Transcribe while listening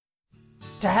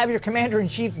to have your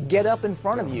commander-in-chief get up in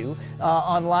front of you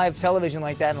on live television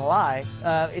like that and lie,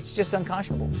 it's just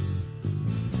unconscionable.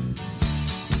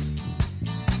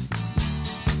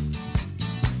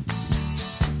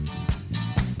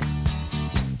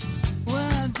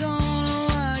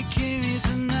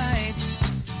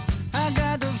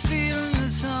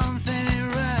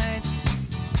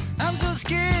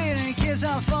 Scared in case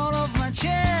I fall off my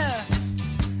chair,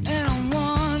 and I'm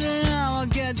wondering how I'll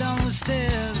get down the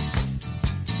stairs.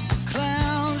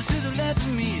 Clowns to the left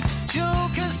of me,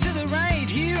 jokers to the right.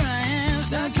 Here I am,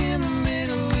 stuck in the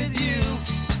middle with you.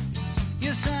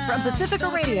 Yes, From Pacifica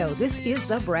Radio, this is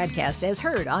the BradCast, as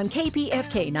heard on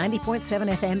KPFK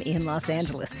 90.7 FM in Los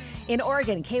Angeles. In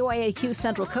Oregon, KYAQ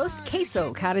Central Coast,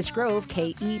 Queso, Cottage Grove,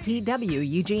 KEPW,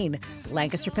 Eugene.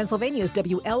 Lancaster, Pennsylvania is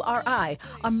WLRI.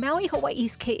 On Maui,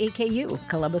 Hawaii's KAKU.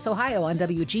 Columbus, Ohio on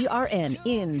WGRN.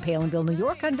 In Palinville, New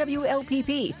York on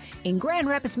WLPP. In Grand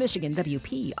Rapids, Michigan,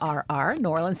 WPRR. New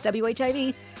Orleans,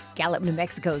 WHIV. Gallup, New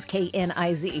Mexico's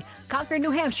KNIZ. Concord,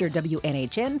 New Hampshire,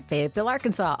 WNHN. Fayetteville,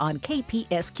 Arkansas on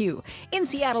KPSQ. In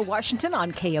Seattle, Washington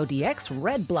on KODX.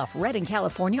 Red Bluff, Redding,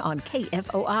 California on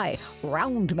KFOI.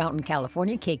 Round Mountain,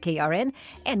 California, KKRN.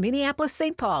 And Minneapolis,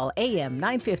 St. Paul, AM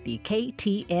 950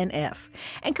 KTNF.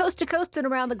 And coast to coast and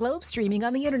around the globe, streaming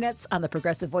on the internets on the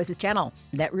Progressive Voices channel.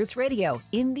 Netroots Radio,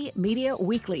 Indie Media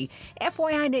Weekly,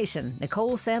 FYI Nation,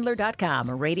 NicoleSandler.com,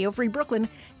 Radio Free Brooklyn,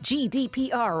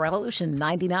 GDPR Revolution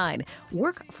 99,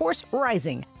 Workforce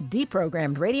Rising,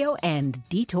 Deprogrammed Radio, and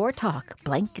Detour Talk,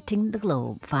 blanketing the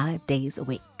globe 5 days a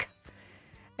week.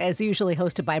 As usually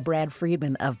hosted by Brad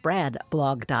Friedman of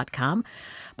BradBlog.com.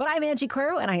 But I'm Angie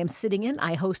Coiro, and I am sitting in.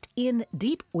 I host In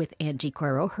Deep with Angie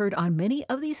Coiro, heard on many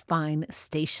of these fine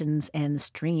stations and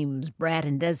streams. Brad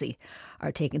and Desi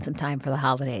are taking some time for the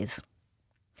holidays.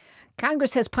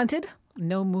 Congress has punted.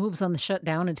 No moves on the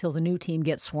shutdown until the new team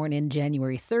gets sworn in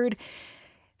January 3rd.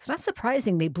 It's not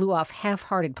surprising they blew off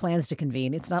half-hearted plans to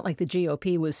convene. It's not like the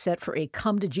GOP was set for a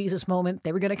come-to-Jesus moment.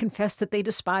 They were going to confess that they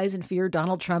despise and fear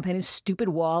Donald Trump and his stupid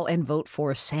wall and vote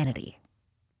for sanity.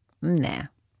 Nah.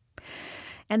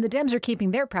 And the Dems are keeping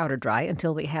their powder dry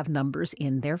until they have numbers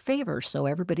in their favor, so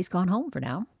everybody's gone home for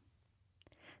now.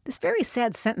 This very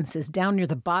sad sentence is down near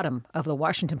the bottom of the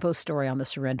Washington Post story on the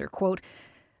surrender. Quote,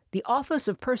 "The Office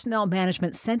of Personnel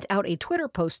Management sent out a Twitter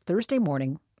post Thursday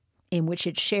morning in which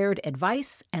it shared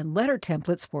advice and letter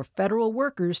templates for federal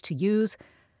workers to use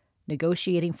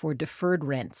negotiating for deferred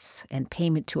rents and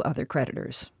payment to other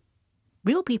creditors."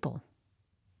 Real people,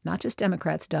 not just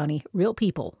Democrats, Donnie, real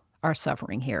people are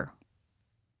suffering here.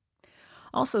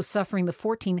 Also suffering the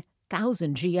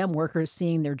 14,000 GM workers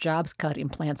seeing their jobs cut in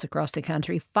plants across the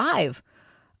country, 5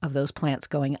 of those plants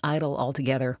going idle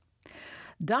altogether.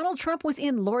 Donald Trump was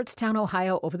in Lordstown,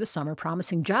 Ohio over the summer,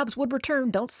 promising jobs would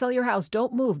return. Don't sell your house.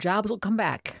 Don't move. Jobs will come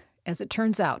back. As it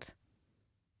turns out,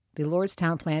 the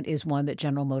Lordstown plant is one that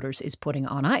General Motors is putting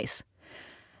on ice.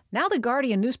 Now the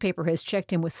Guardian newspaper has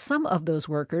checked in with some of those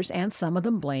workers, and some of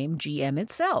them blame GM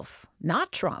itself,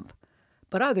 not Trump.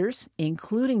 But others,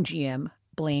 including GM,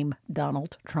 blame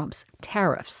Donald Trump's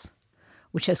tariffs,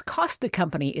 which has cost the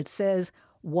company, it says,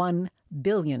 $1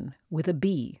 billion with a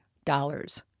B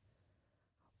dollars.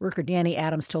 Worker Danny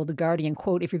Adams told The Guardian,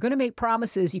 quote, "If you're going to make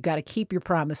promises, you got to keep your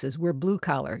promises. We're blue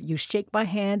collar. You shake my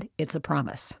hand, it's a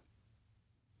promise."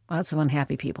 Lots of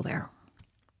unhappy people there.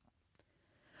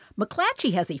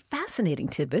 McClatchy has a fascinating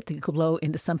tidbit that could blow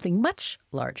into something much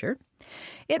larger.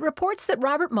 It reports that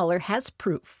Robert Mueller has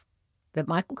proof that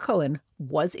Michael Cohen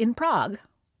was in Prague,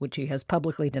 which he has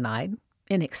publicly denied,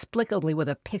 inexplicably with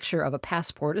a picture of a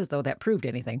passport as though that proved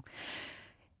anything.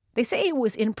 They say he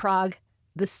was in Prague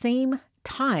the same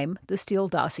time the Steele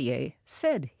dossier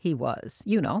said he was.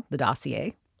 You know, the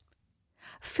dossier.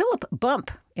 Philip Bump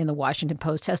in the Washington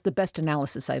Post has the best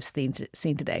analysis I've seen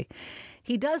today.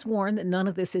 He does warn that none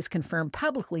of this is confirmed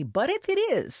publicly, but if it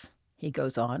is, he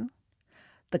goes on,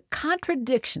 the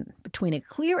contradiction between a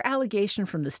clear allegation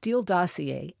from the Steele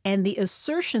dossier and the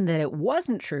assertion that it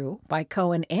wasn't true by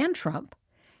Cohen and Trump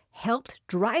helped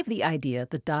drive the idea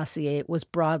the dossier was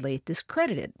broadly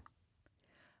discredited.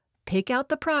 Pick out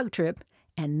the Prague trip,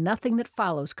 and nothing that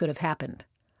follows could have happened.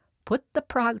 Put the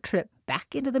Prague trip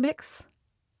back into the mix.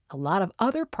 A lot of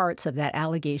other parts of that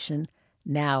allegation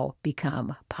now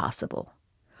become possible.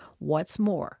 What's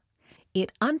more,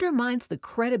 it undermines the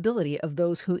credibility of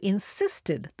those who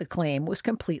insisted the claim was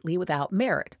completely without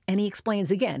merit. And he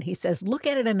explains again. He says, look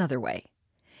at it another way.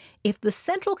 If the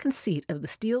central conceit of the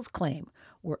Steele's claim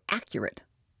were accurate,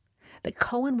 that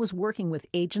Cohen was working with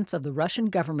agents of the Russian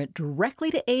government directly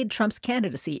to aid Trump's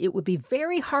candidacy, it would be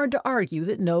very hard to argue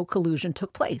that no collusion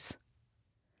took place.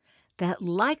 that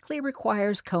likely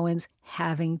requires Cohen's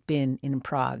having been in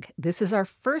Prague. This is our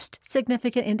first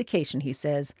significant indication, he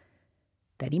says,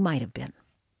 that he might have been.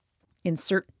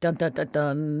 Insert dun dun dun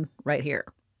dun right here.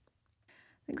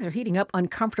 Things are heating up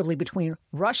uncomfortably between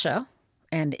Russia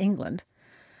and England.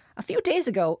 A few days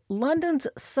ago, London's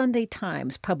Sunday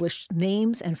Times published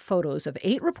names and photos of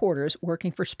 8 reporters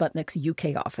working for Sputnik's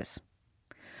UK office.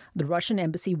 The Russian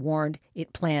embassy warned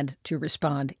it planned to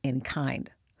respond in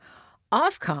kind.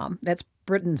 Ofcom, that's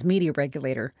Britain's media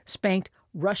regulator, spanked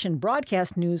Russian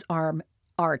broadcast news arm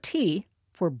RT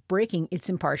for breaking its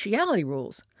impartiality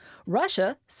rules.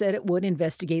 Russia said it would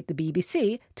investigate the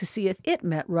BBC to see if it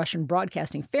met Russian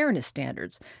broadcasting fairness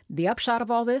standards. The upshot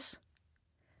of all this?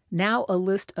 Now a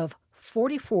list of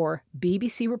 44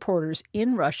 BBC reporters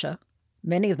in Russia,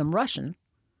 many of them Russian,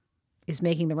 is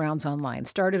making the rounds online.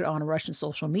 Started on a Russian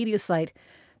social media site,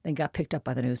 then got picked up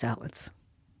by the news outlets.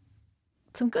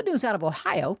 Some good news out of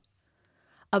Ohio.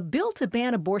 A bill to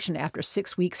ban abortion after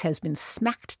 6 weeks has been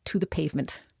smacked to the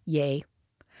pavement. Yay.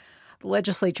 The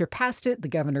legislature passed it. The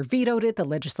governor vetoed it. The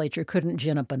legislature couldn't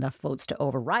gin up enough votes to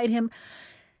override him.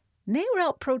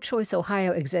 NARAL Pro-Choice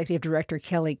Ohio Executive Director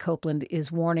Kelly Copeland is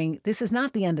warning this is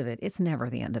not the end of it. It's never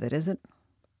the end of it, is it?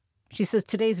 She says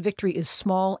today's victory is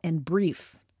small and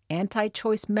brief.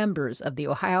 Anti-choice members of the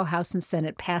Ohio House and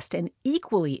Senate passed an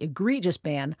equally egregious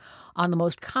ban on the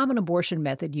most common abortion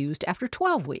method used after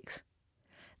 12 weeks.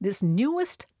 This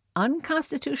newest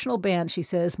unconstitutional ban, she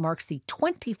says, marks the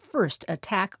 21st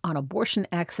attack on abortion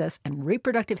access and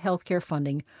reproductive health care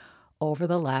funding over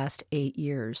the last 8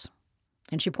 years.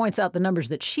 And she points out the numbers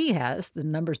that she has, the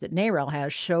numbers that NARAL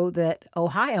has, show that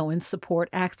Ohioans support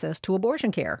access to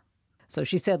abortion care. So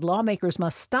she said lawmakers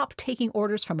must stop taking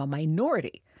orders from a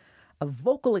minority of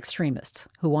vocal extremists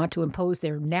who want to impose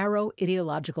their narrow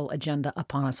ideological agenda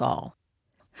upon us all.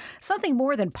 Something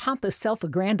more than pompous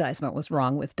self-aggrandizement was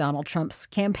wrong with Donald Trump's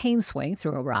campaign swing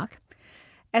through Iraq.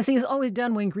 As he has always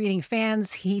done when greeting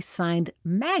fans, he signed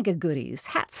MAGA goodies,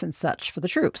 hats and such for the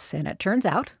troops, and it turns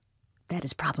out that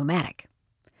is problematic.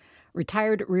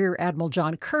 Retired Rear Admiral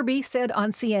John Kirby said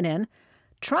on CNN,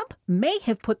 Trump may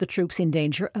have put the troops in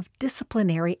danger of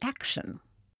disciplinary action.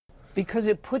 Because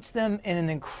it puts them in an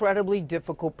incredibly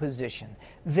difficult position.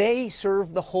 They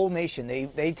serve the whole nation.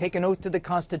 They take an oath to the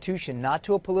Constitution, not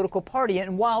to a political party.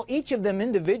 And while each of them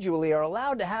individually are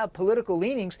allowed to have political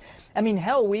leanings, I mean,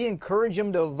 hell, we encourage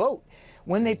them to vote.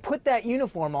 When they put that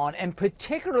uniform on, and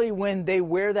particularly when they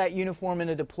wear that uniform in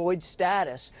a deployed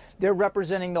status, they're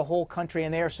representing the whole country,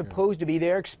 and they are supposed to be,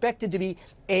 they're expected to be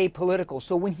apolitical.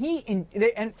 So when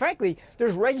and frankly,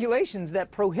 there's regulations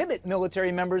that prohibit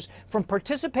military members from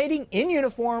participating in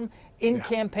uniform in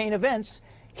campaign events.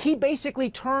 He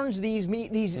basically turns these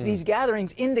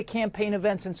gatherings into campaign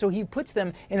events, and so he puts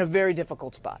them in a very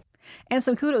difficult spot. And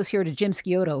some kudos here to Jim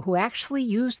Scioto, who actually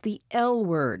used the L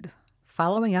word,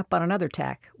 following up on another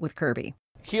tack with Kirby.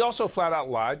 He also flat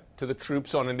out lied to the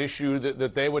troops on an issue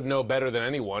that they would know better than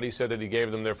anyone. He said that he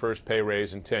gave them their first pay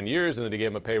raise in 10 years and that he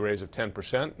gave them a pay raise of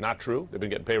 10%. Not true. They've been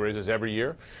getting pay raises every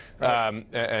year. Right.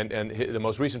 And the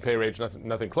most recent pay raise,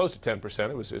 nothing close to 10%.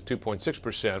 It was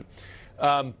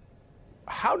 2.6%.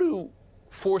 How do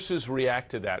forces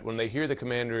react to that when they hear the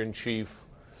commander-in-chief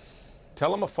tell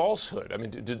them a falsehood? I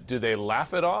mean, do they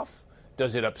laugh it off?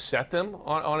 Does it upset them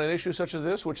on an issue such as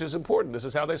this, which is important? This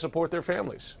is how they support their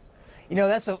families. You know,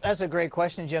 that's a great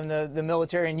question, Jim. The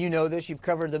military, and you know this, you've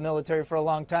covered the military for a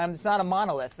long time. It's not a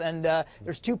monolith, and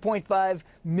there's 2.5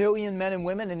 million men and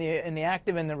women in the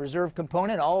active and the reserve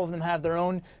component. All of them have their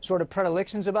own sort of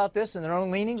predilections about this and their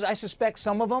own leanings. I suspect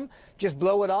some of them just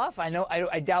blow it off.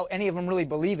 I doubt any of them really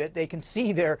believe it. They can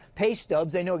see their pay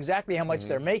stubs. They know exactly how much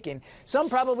they're making. Some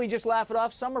probably just laugh it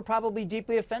off. Some are probably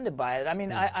deeply offended by it. I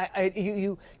mean,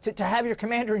 to have your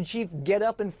commander-in-chief get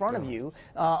up in front of you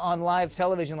on live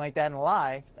television like that and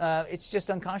lie, it's just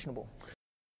unconscionable.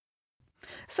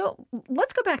 So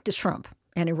let's go back to Trump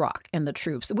and Iraq and the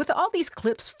troops. With all these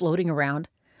clips floating around,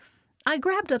 I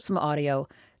grabbed up some audio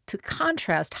to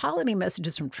contrast holiday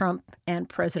messages from Trump and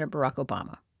President Barack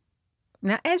Obama.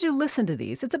 Now, as you listen to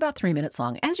these, it's about 3 minutes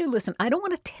long. As you listen, I don't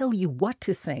want to tell you what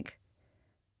to think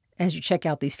as you check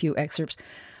out these few excerpts,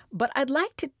 but I'd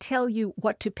like to tell you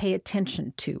what to pay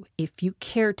attention to if you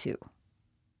care to.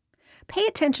 Pay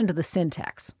attention to the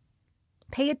syntax.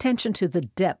 Pay attention to the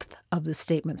depth of the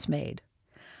statements made.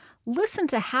 Listen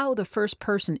to how the first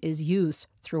person is used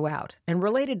throughout, and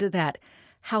related to that,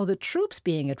 how the troops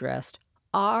being addressed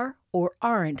are or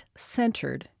aren't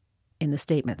centered in the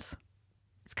statements.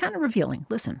 It's kind of revealing.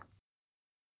 Listen.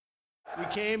 We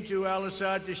came to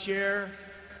Al-Assad to share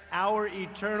our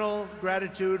eternal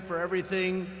gratitude for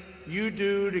everything you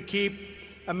do to keep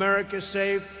America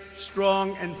safe,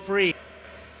 strong, and free.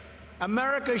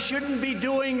 America shouldn't be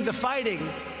doing the fighting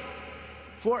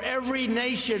for every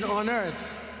nation on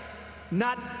earth,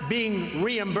 not being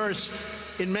reimbursed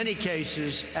in many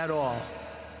cases at all.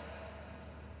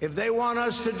 If they want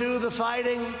us to do the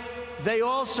fighting, they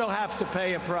also have to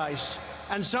pay a price.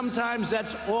 And sometimes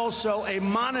that's also a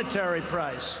monetary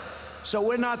price. So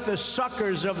we're not the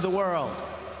suckers of the world.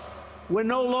 We're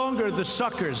no longer the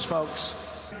suckers, folks.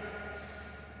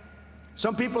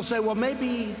 Some people say, well,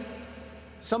 maybe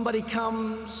somebody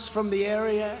comes from the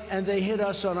area and they hit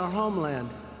us on our homeland.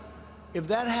 If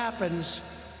that happens,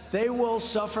 they will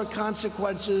suffer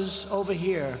consequences over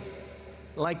here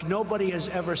like nobody has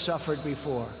ever suffered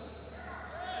before.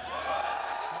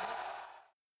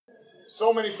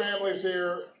 So many families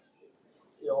here,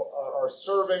 are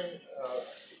serving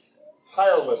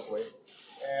tirelessly,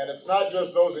 and it's not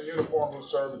just those in uniform who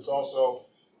serve; it's also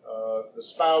the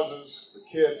spouses, the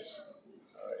kids.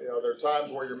 There are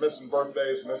times where you're missing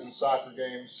birthdays, missing soccer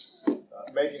games,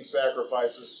 making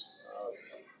sacrifices.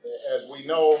 As we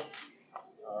know,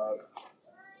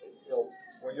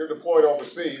 when you're deployed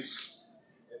overseas,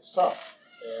 it's tough.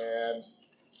 And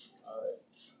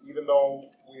even though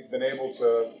we've been able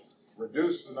to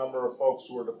reduce the number of folks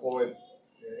who are deployed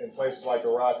in places like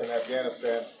Iraq and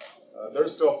Afghanistan,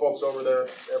 there's still folks over there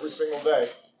every single day,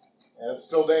 and it's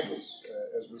still dangerous,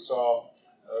 as we saw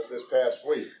this past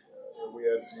week. We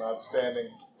had some outstanding,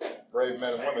 brave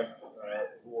men and women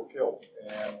who were killed.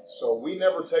 And so we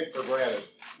never take for granted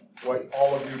what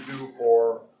all of you do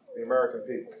for the American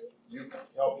people. You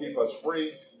help keep us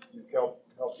free, you help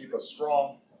keep us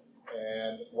strong,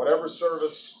 and whatever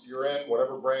service you're in,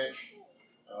 whatever branch,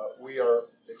 we are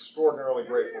extraordinarily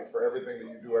grateful for everything that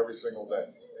you do every single day.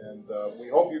 And we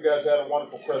hope you guys had a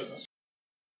wonderful Christmas.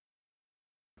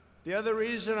 The other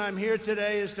reason I'm here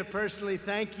today is to personally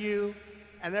thank you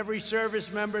and every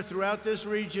service member throughout this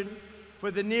region for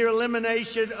the near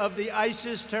elimination of the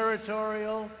ISIS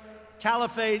territorial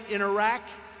caliphate in Iraq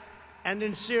and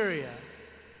in Syria.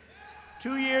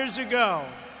 2 years ago,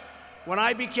 when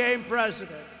I became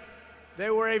president, they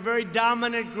were a very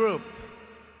dominant group.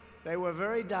 They were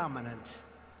very dominant.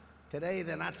 Today,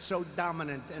 they're not so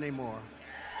dominant anymore.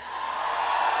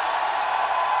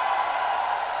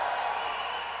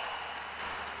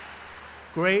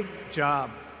 Great job.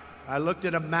 I looked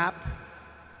at a map,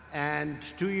 and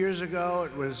 2 years ago,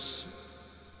 it was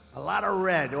a lot of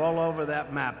red all over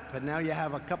that map. And now you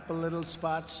have a couple little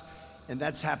spots, and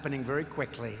that's happening very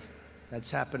quickly.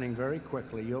 That's happening very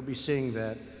quickly. You'll be seeing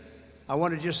that. I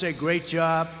want to just say great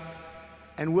job,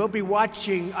 and we'll be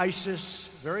watching ISIS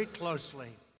very closely.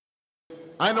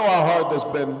 I know how hard this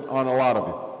has been on a lot of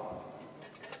you.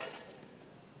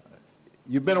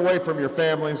 You've been away from your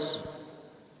families,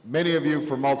 many of you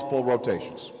for multiple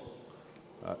rotations.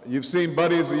 You've seen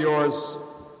buddies of yours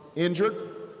injured,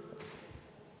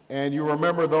 and you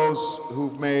remember those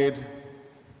who've made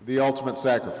the ultimate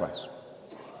sacrifice.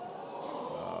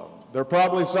 There are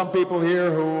probably some people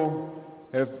here who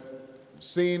have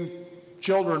seen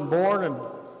children born and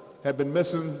have been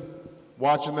missing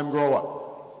watching them grow up.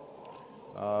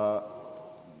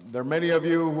 There are many of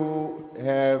you who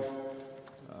have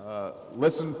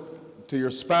listened to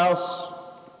your spouse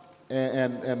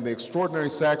and the extraordinary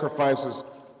sacrifices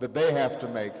that they have to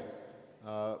make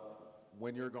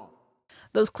when you're gone.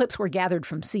 Those clips were gathered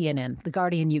from CNN, The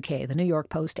Guardian UK, The New York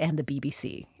Post, and the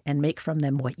BBC, and make from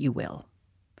them what you will.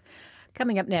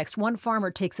 Coming up next, one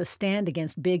farmer takes a stand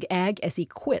against big ag as he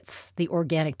quits the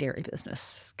organic dairy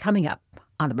business. Coming up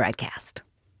on the BradCast.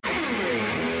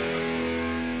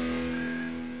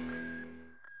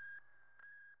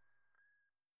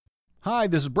 Hi,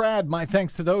 this is Brad. My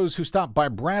thanks to those who stopped by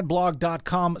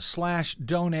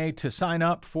bradblog.com/donate to sign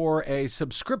up for a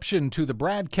subscription to the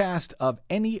BradCast of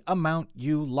any amount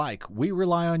you like. We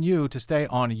rely on you to stay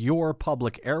on your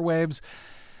public airwaves.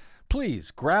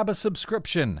 Please grab a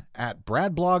subscription at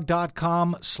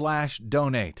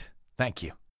bradblog.com/donate. Thank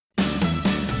you.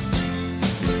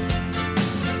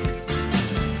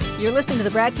 You're listening to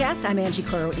the BradCast. I'm Angie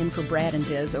Coiro, in for Brad and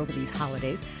Diz over these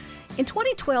holidays. In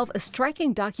 2012, a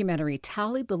striking documentary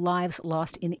tallied the lives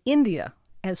lost in India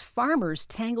as farmers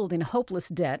tangled in hopeless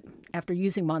debt after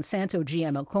using Monsanto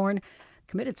GMO corn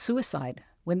committed suicide.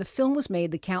 When the film was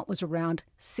made, the count was around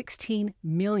 16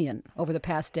 million over the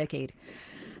past decade.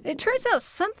 It turns out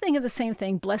something of the same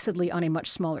thing, blessedly on a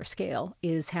much smaller scale,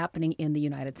 is happening in the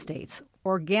United States.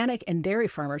 Organic and dairy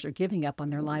farmers are giving up on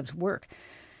their lives' work.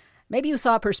 Maybe you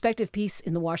saw a perspective piece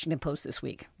in the Washington Post this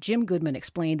week. Jim Goodman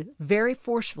explained very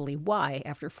forcefully why,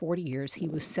 after 40 years, he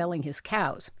was selling his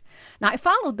cows. Now, I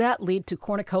followed that lead to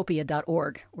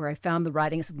cornucopia.org, where I found the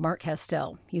writings of Mark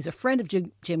Kastel. He's a friend of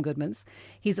Jim Goodman's.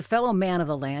 He's a fellow man of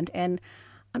the land, and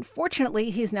unfortunately,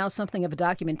 he's now something of a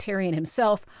documentarian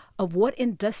himself of what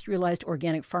industrialized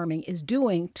organic farming is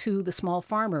doing to the small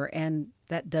farmer, and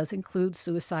that does include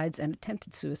suicides and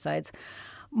attempted suicides.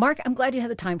 Mark, I'm glad you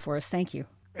had the time for us. Thank you.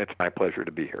 It's my pleasure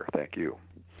to be here. Thank you.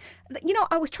 You know,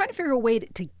 I was trying to figure a way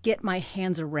to get my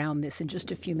hands around this in just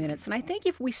a few minutes, and I think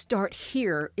if we start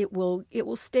here, it will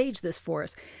stage this for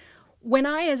us. When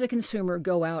I, as a consumer,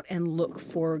 go out and look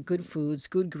for good foods,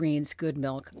 good greens, good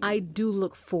milk, I do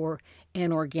look for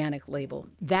an organic label.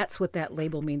 That's what that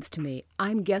label means to me.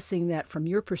 I'm guessing that from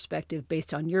your perspective,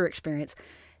 based on your experience,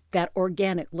 that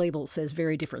organic label says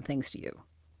very different things to you.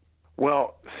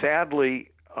 Well, sadly,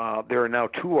 there are now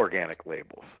 2 organic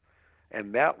labels,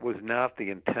 and that was not the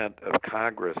intent of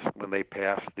Congress when they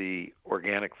passed the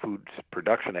Organic Foods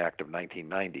Production Act of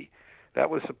 1990. That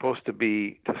was supposed to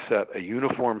be to set a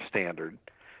uniform standard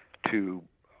to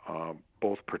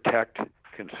both protect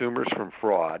consumers from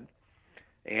fraud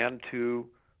and to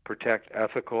protect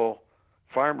ethical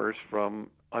farmers from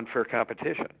unfair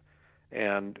competition.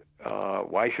 And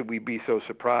why should we be so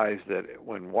surprised that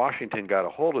when Washington got a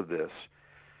hold of this,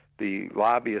 the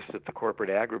lobbyists at the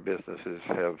corporate agribusinesses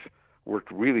have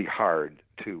worked really hard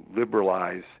to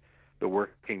liberalize the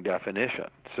working definition.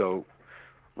 So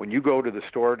when you go to the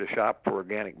store to shop for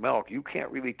organic milk, you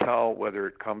can't really tell whether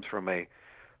it comes from a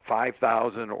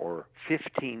 5,000 or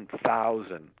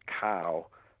 15,000 cow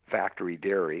factory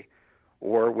dairy,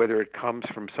 or whether it comes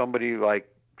from somebody like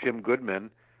Jim Goodman.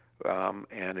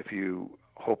 And if you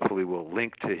hopefully will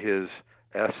link to his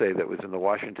essay that was in the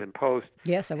Washington Post.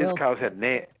 Yes, I will.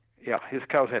 His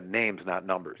cows had names, not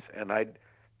numbers. And I'd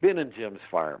been in Jim's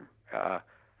farm.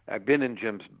 I've been in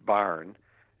Jim's barn,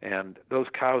 and those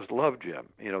cows love Jim.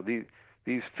 You know,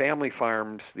 these family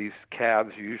farms, these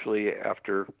calves usually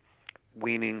after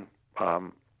weaning,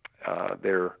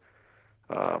 they're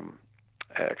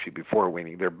actually before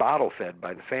weaning, they're bottle fed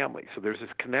by the family. So there's this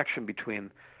connection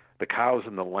between the cows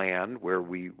and the land where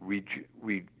we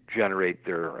regenerate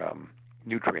their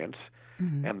nutrients,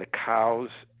 and the cows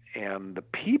and the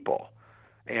people,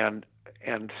 and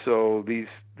so these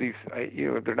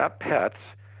they're not pets,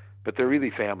 but they're really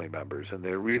family members, and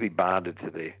they're really bonded to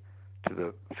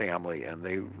the family, and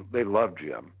they love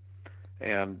Jim.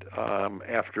 And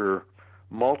after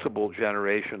multiple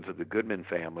generations of the Goodman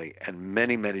family and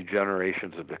many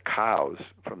generations of the cows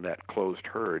from that closed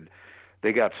herd,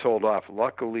 they got sold off.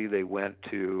 Luckily, they went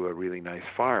to a really nice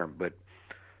farm, but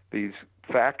these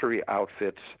factory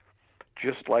outfits,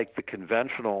 just like the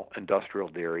conventional industrial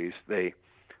dairies, they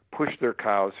push their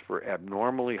cows for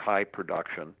abnormally high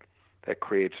production that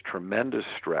creates tremendous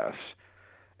stress,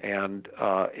 and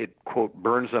it, quote,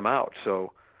 burns them out.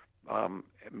 So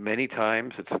many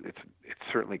times it's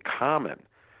certainly common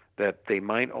that they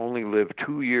might only live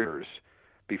 2 years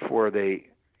before they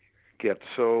get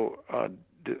so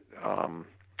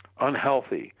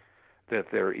unhealthy that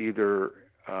they're either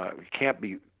can't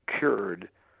be cured,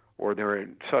 or they're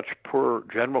in such poor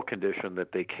general condition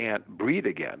that they can't breed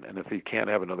again. And if you can't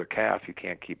have another calf, you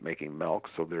can't keep making milk,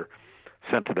 so they're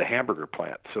sent to the hamburger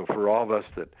plant. So for all of us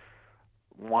that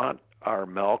want our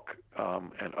milk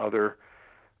and other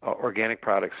organic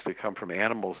products to come from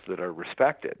animals that are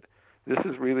respected, this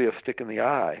is really a stick in the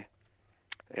eye.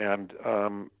 And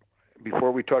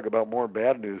before we talk about more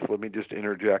bad news, let me just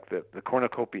interject that the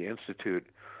Cornucopia Institute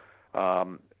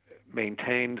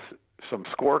maintains some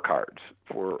scorecards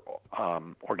for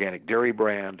organic dairy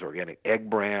brands, organic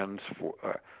egg brands, for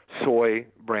soy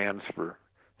brands for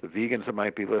the vegans that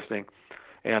might be listening,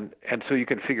 and so you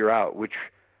can figure out which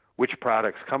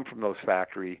products come from those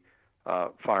factory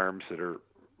farms that are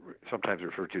sometimes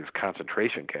referred to as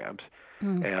concentration camps,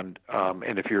 and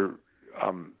if you're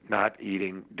not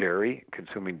eating dairy,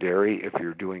 consuming dairy, if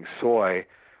you're doing soy,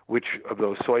 which of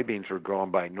those soybeans are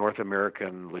grown by North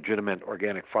American legitimate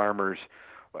organic farmers,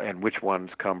 and which ones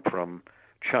come from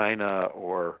China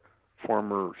or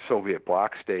former Soviet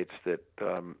bloc states that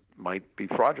might be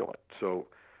fraudulent. So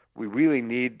we really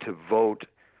need to vote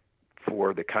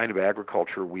for the kind of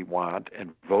agriculture we want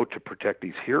and vote to protect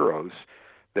these heroes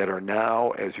that are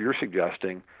now, as you're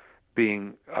suggesting,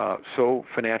 being so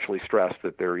financially stressed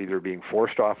that they're either being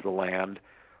forced off the land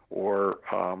or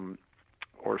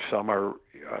some are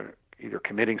either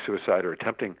committing suicide or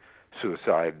attempting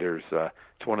suicide.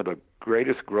 It's one of the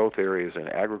greatest growth areas in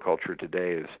agriculture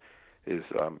today is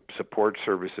support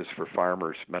services for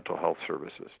farmers, mental health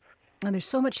services. And there's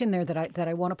so much in there that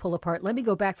I want to pull apart. Let me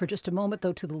go back for just a moment,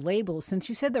 though, to the labels. Since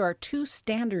you said there are 2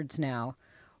 standards now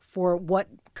for what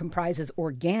comprises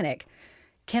organic,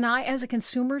 can I, as a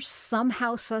consumer,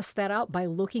 somehow suss that out by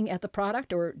looking at the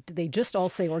product, or do they just all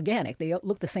say organic? They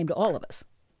look the same to all of us.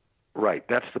 Right,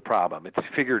 that's the problem. It's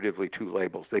figuratively 2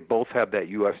 labels. They both have that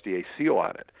USDA seal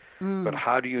on it. But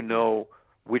how do you know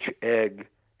which egg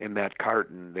in that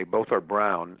carton, they both are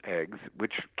brown eggs,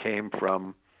 which came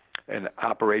from an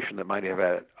operation that might have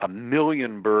had 1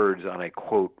 million birds on a,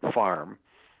 quote, farm,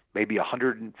 maybe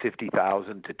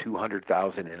 150,000 to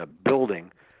 200,000 in a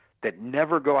building that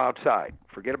never go outside.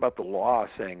 Forget about the law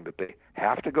saying that they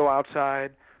have to go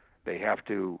outside, they have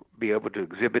to be able to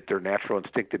exhibit their natural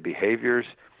instinctive behaviors,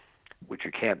 which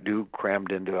you can't do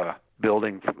crammed into a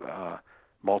building,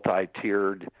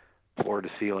 multi-tiered,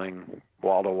 floor-to-ceiling,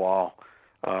 wall-to-wall.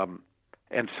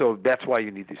 And so that's why you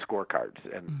need these scorecards.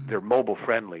 And they're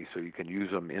mobile-friendly, so you can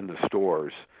use them in the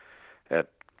stores at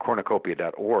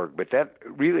cornucopia.org. But that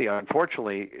really,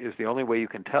 unfortunately, is the only way you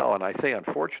can tell. And I say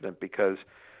unfortunate because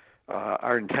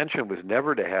our intention was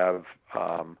never to have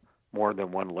more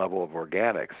than one level of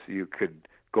organics. You could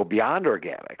go beyond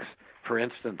organics. For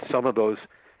instance, some of those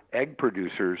egg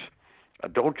producers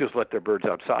don't just let their birds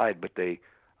outside, but they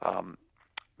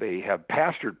have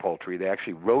pastured poultry. They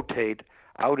actually rotate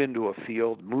out into a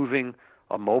field, moving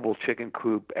a mobile chicken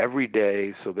coop every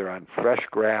day, so they're on fresh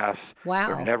grass. Wow.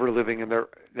 They're never living in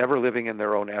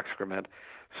their own excrement.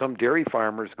 Some dairy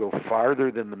farmers go farther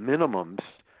than the minimums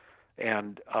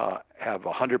and have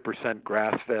 100%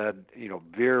 grass-fed,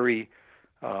 very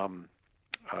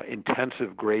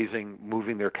intensive grazing,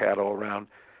 moving their cattle around,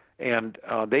 and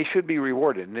they should be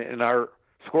rewarded. And our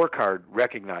scorecard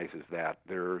recognizes that.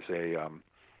 There's a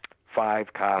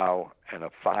 5-cow and a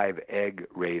 5-egg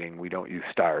rating. We don't use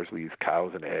stars. We use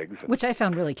cows and eggs. Which I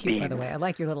found really cute, by the way. I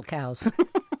like your little cows.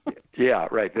 Yeah,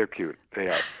 right. They're cute. They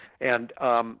are. And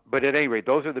but at any rate,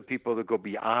 those are the people that go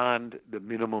beyond the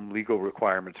minimum legal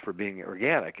requirements for being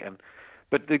organic.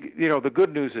 But the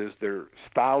good news is there's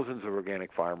thousands of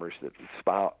organic farmers that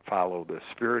follow the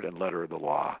spirit and letter of the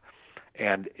law,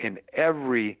 and in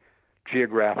every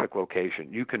geographic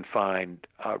location you can find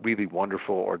really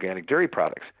wonderful organic dairy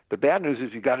products. The bad news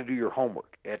is you got to do your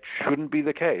homework. It shouldn't be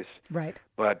the case, right?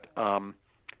 But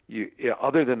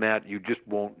other than that, you just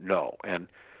won't know. And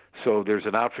so there's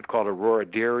an outfit called Aurora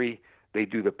Dairy. They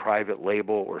do the private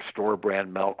label or store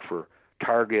brand milk for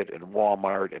Target and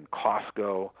Walmart and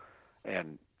Costco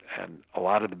and a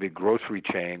lot of the big grocery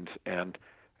chains. And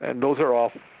those are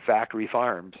all factory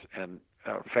farms and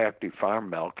factory farm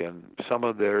milk. And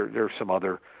there's some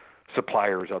other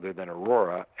suppliers other than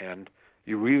Aurora. And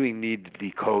you really need to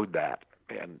decode that.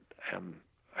 And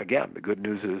again, the good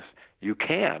news is you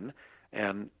can.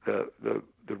 And the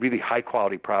really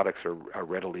high-quality products are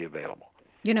readily available.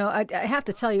 I have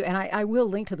to tell you, and I will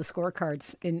link to the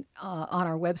scorecards on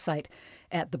our website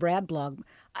at the Brad blog.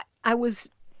 I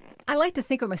like to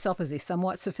think of myself as a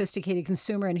somewhat sophisticated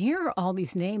consumer, and here are all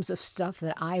these names of stuff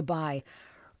that I buy.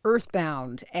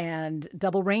 Earthbound and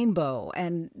Double Rainbow,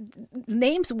 and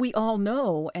names we all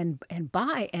know and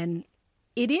buy, and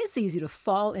it is easy to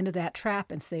fall into that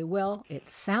trap and say, well, it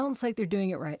sounds like they're doing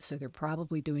it right, so they're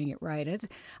probably doing it right.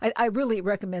 I really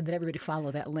recommend that everybody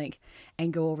follow that link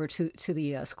and go over to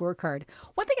the scorecard.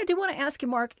 One thing I do want to ask you,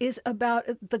 Mark, is about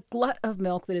the glut of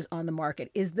milk that is on the market.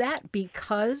 Is that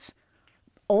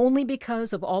only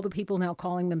because of all the people now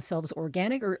calling themselves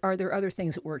organic, or are there other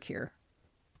things at work here?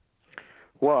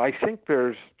 Well, I think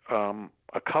there's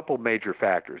a couple major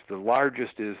factors. The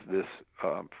largest is this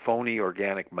phony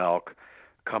organic milk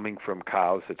coming from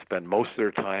cows that spend most of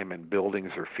their time in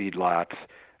buildings or feedlots.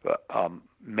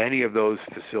 Many of those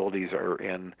facilities are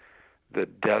in the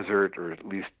desert or at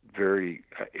least very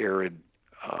arid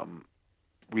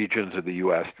regions of the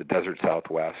U.S., the desert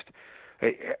Southwest.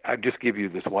 I just give you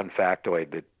this one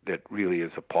factoid that really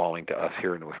is appalling to us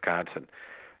here in Wisconsin.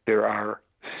 There are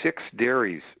 6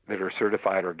 dairies that are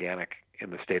certified organic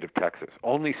in the state of Texas.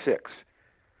 Only 6.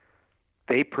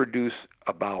 They produce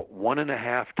about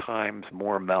 1.5 times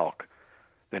more milk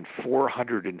than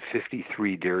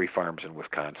 453 dairy farms in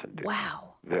Wisconsin do.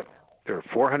 Wow. There are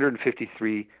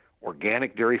 453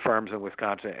 organic dairy farms in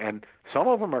Wisconsin, and some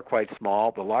of them are quite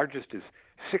small. The largest is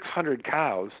 600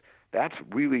 cows. That's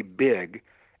really big.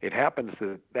 It happens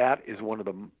that is one of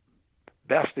the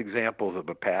best examples of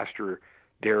a pasture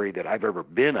dairy that I've ever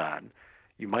been on.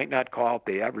 You might not call it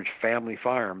the average family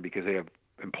farm because they have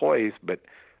employees, but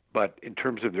in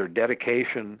terms of their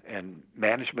dedication and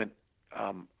management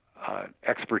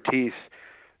expertise,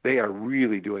 they are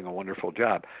really doing a wonderful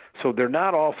job. So they're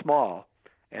not all small,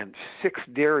 and 6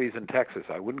 dairies in Texas,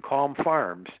 I wouldn't call them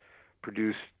farms,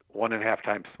 produce 1.5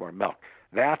 times more milk.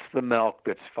 That's the milk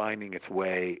that's finding its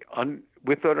way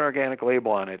with an organic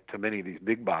label on it to many of these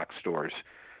big box stores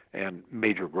and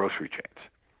major grocery chains.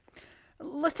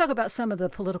 Let's talk about some of the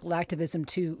political activism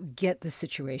to get the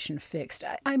situation fixed.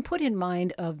 I'm put in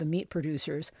mind of the meat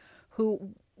producers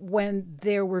who, when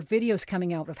there were videos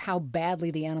coming out of how badly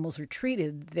the animals were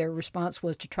treated, their response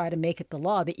was to try to make it the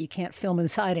law that you can't film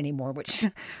inside anymore, which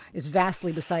is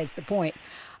vastly besides the point.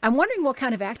 I'm wondering what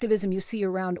kind of activism you see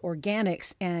around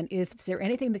organics, and if is there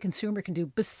anything the consumer can do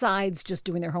besides just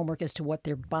doing their homework as to what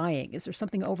they're buying? Is there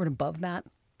something over and above that?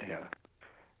 Yeah.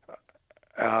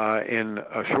 In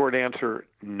a short answer,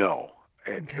 no.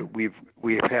 Okay. We've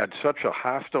had such a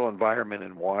hostile environment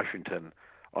in Washington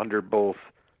under both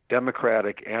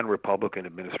Democratic and Republican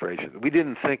administrations. We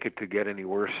didn't think it could get any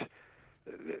worse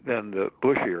than the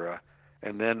Bush era.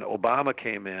 And then Obama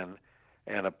came in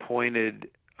and appointed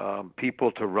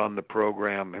people to run the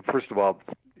program. And first of all,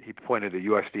 he appointed a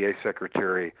USDA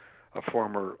secretary, a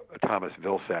former Thomas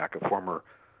Vilsack, a former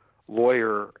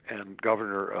lawyer and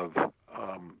governor of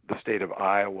the state of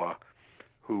Iowa,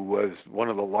 who was one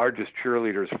of the largest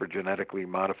cheerleaders for genetically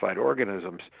modified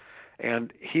organisms.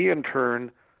 And he, in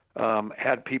turn,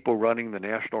 had people running the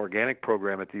National Organic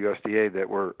Program at the USDA that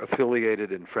were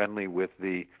affiliated and friendly with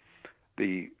the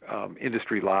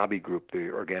industry lobby group, the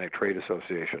Organic Trade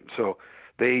Association. So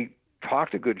they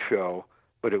talked a good show,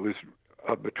 but it was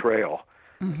a betrayal.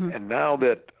 Mm-hmm. And now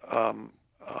that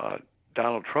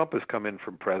Donald Trump has come in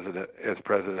as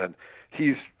president,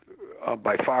 he's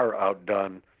by far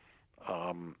outdone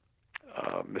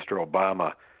Mr.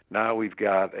 Obama. Now we've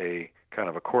got a kind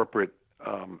of a corporate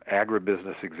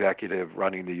agribusiness executive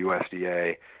running the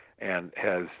USDA and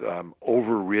has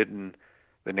overridden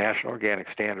the National Organic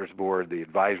Standards Board, the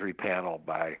advisory panel,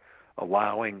 by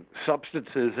allowing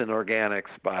substances in organics,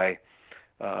 by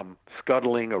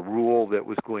scuttling a rule that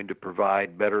was going to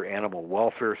provide better animal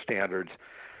welfare standards.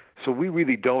 So we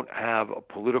really don't have a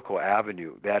political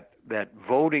avenue. That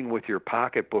voting with your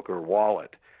pocketbook or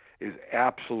wallet is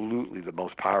absolutely the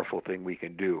most powerful thing we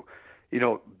can do. You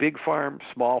know, big farm,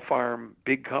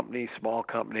 big company, small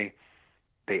company,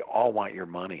 they all want your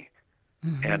money.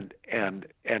 Mm-hmm.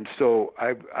 And so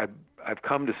I've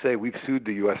come to say we've sued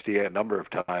the USDA a number of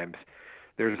times.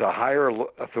 There's a higher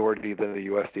authority than the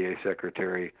USDA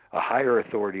secretary, a higher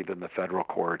authority than the federal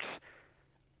courts,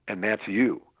 and that's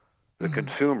you, the mm-hmm.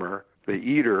 consumer, the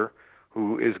eater,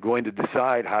 who is going to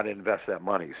decide how to invest that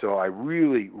money. So I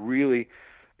really, really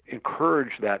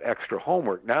encourage that extra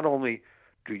homework. Not only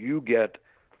do you get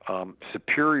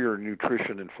superior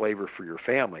nutrition and flavor for your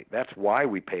family, that's why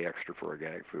we pay extra for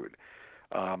organic food,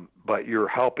 but you're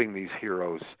helping these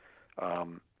heroes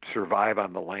survive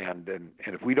on the land. And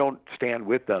if we don't stand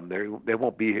with them, they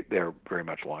won't be there very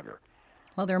much longer.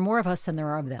 Well, there are more of us than there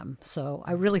are of them. So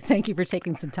I really thank you for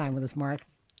taking some time with us, Mark.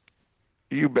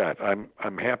 You bet.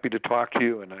 I'm happy to talk to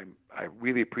you, and I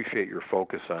really appreciate your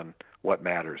focus on what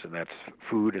matters, and that's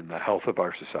food and the health of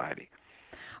our society.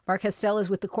 Mark Kastel is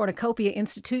with the Cornucopia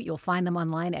Institute. You'll find them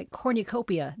online at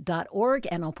cornucopia.org,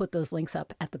 and I'll put those links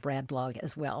up at the Brad blog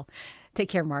as well. Take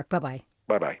care, Mark. Bye-bye.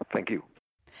 Bye-bye. Thank you.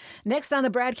 Next on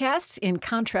the BradCast, in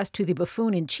contrast to the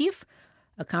buffoon-in-chief,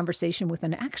 a conversation with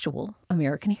an actual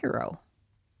American hero.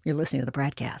 You're listening to the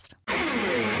BradCast.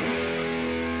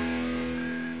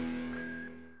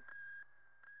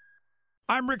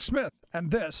 I'm Rick Smith, and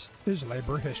this is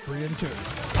Labor History in 2.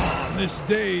 On this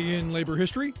day in labor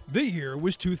history, the year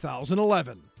was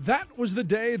 2011. That was the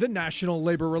day the National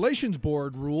Labor Relations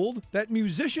Board ruled that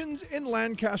musicians in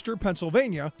Lancaster,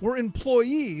 Pennsylvania were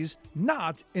employees,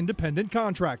 not independent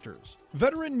contractors.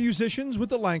 Veteran musicians with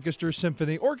the Lancaster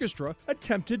Symphony Orchestra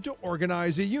attempted to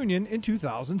organize a union in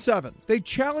 2007. They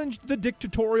challenged the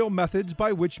dictatorial methods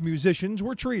by which musicians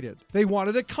were treated. They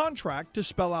wanted a contract to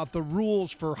spell out the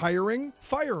rules for hiring,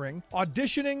 firing,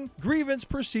 auditioning, grievance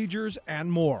procedures, and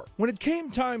more. When it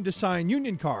came time to sign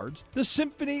union cards, the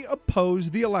symphony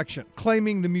opposed the election,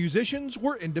 claiming the musicians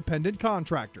were independent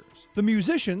contractors. The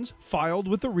musicians filed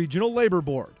with the Regional Labor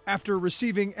Board. After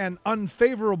receiving an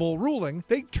unfavorable ruling,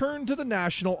 they turned to the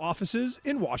national offices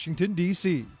in Washington,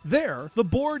 D.C. There, the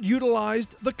board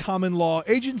utilized the common law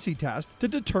agency test to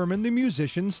determine the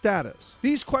musician's status.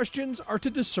 These questions are to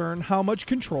discern how much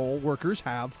control workers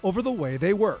have over the way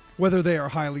they work, whether they are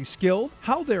highly skilled,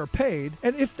 how they're paid,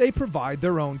 and if they provide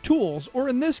their own tools, or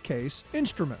in this case,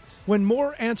 instruments. When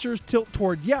more answers tilt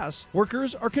toward yes,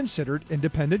 workers are considered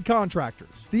independent contractors.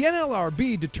 The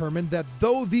NLRB determined that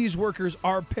though these workers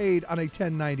are paid on a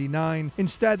 1099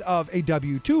 instead of a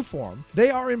W-2 form,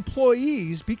 they are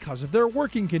employees because of their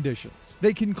working conditions.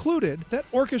 They concluded that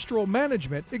orchestral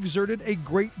management exerted a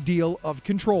great deal of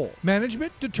control.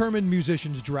 Management determined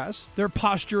musicians' dress, their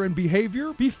posture and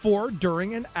behavior before,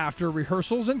 during, and after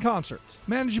rehearsals and concerts.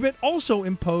 Management also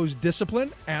imposed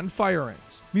discipline and firings.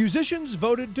 Musicians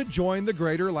voted to join the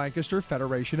Greater Lancaster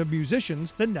Federation of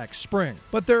Musicians the next spring,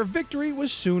 but their victory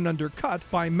was soon undercut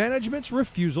by management's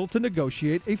refusal to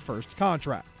negotiate a first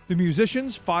contract. The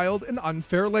musicians filed an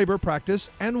unfair labor practice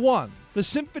and won. The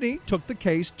symphony took the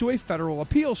case to a federal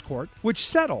appeals court, which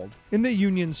settled in the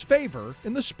union's favor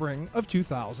in the spring of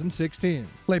 2016.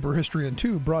 Labor History in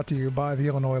 2 brought to you by the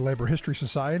Illinois Labor History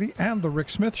Society and The Rick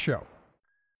Smith Show.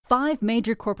 5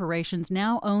 major corporations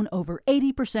now own over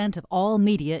 80% of all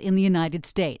media in the United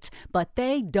States, but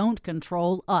they don't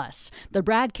control us. The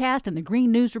BradCast and the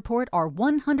Green News Report are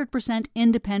 100%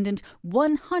 independent,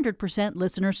 100%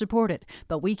 listener-supported.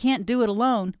 But we can't do it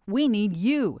alone. We need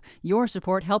you. Your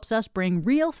support helps us bring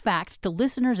real facts to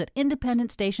listeners at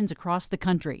independent stations across the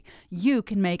country. You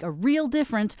can make a real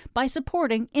difference by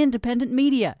supporting independent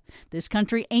media. This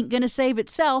country ain't going to save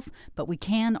itself, but we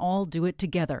can all do it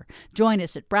together. Join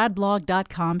us at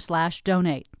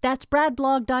bradblog.com/donate. That's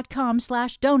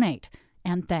bradblog.com/donate.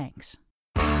 And thanks.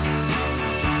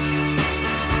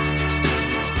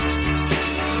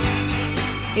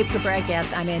 It's the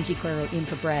BradCast. I'm Angie Coiro in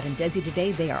for Brad and Desi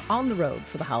today. They are on the road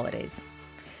for the holidays.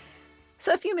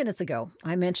 So a few minutes ago,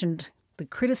 I mentioned the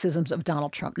criticisms of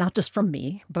Donald Trump, not just from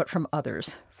me, but from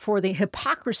others, for the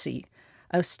hypocrisy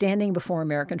of standing before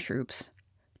American troops,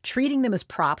 treating them as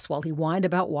props while he whined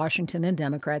about Washington and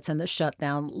Democrats and the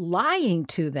shutdown, lying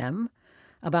to them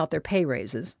about their pay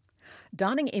raises,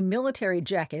 donning a military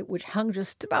jacket which hung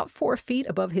just about 4 feet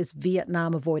above his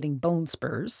Vietnam-avoiding bone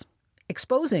spurs,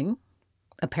 exposing,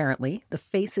 apparently, the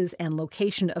faces and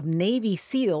location of Navy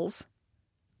SEALs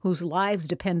whose lives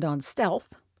depend on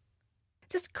stealth.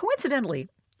 Just coincidentally,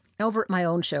 over at my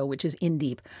own show, which is In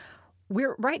Deep,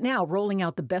 we're right now rolling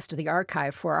out the best of the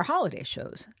archive for our holiday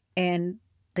shows. And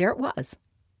there it was,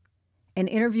 an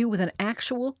interview with an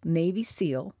actual Navy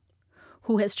SEAL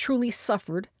who has truly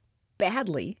suffered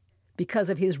badly because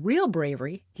of his real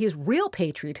bravery, his real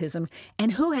patriotism,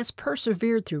 and who has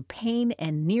persevered through pain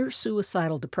and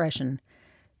near-suicidal depression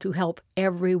to help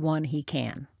everyone he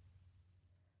can.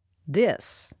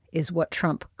 This is what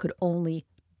Trump could only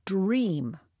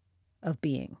dream of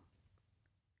being.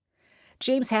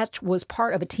 James Hatch was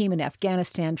part of a team in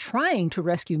Afghanistan trying to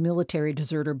rescue military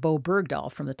deserter Bo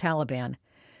Bergdahl from the Taliban.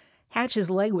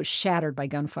 Hatch's leg was shattered by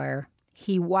gunfire.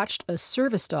 He watched a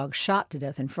service dog shot to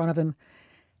death in front of him.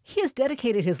 He has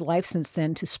dedicated his life since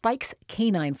then to Spike's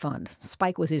Canine Fund.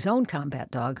 Spike was his own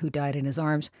combat dog who died in his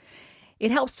arms.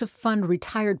 It helps to fund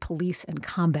retired police and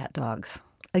combat dogs.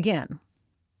 Again,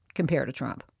 compared to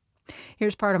Trump.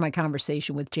 Here's part of my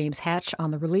conversation with James Hatch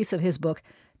on the release of his book,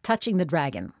 Touching the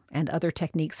Dragon and Other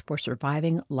Techniques for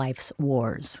Surviving Life's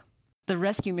Wars. The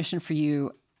rescue mission for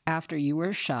you after you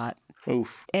were shot,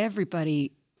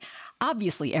 everybody,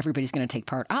 obviously everybody's going to take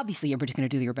part. Obviously everybody's going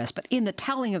to do their best. But in the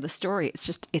telling of the story,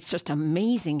 it's just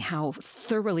amazing how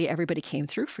thoroughly everybody came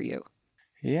through for you.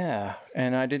 Yeah,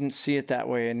 and I didn't see it that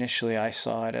way initially. I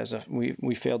saw it as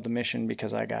we failed the mission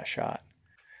because I got shot.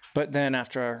 But then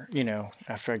after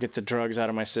I get the drugs out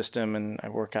of my system and I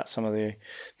work out some of the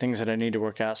things that I need to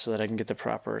work out so that I can get the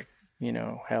proper,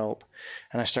 help,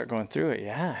 and I start going through it,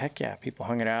 heck yeah, people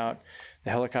hung it out.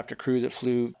 The helicopter crew that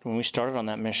flew, when we started on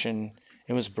that mission,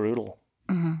 it was brutal.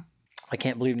 Mm-hmm. I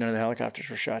can't believe none of the helicopters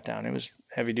were shot down. It was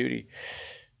heavy duty.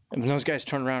 And when those guys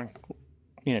turned around,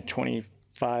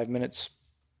 25 minutes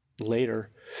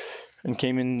later and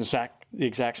came in the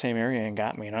exact same area and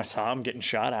got me, and I saw them getting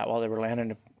shot at while they were landing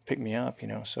to pick me up,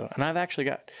 so, and I've actually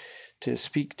got to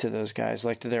speak to those guys,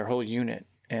 like to their whole unit,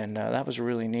 and that was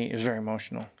really neat. It was very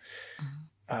emotional.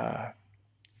 Mm-hmm.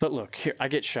 But look, here, I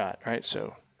get shot, right?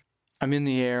 So I'm in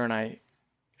the air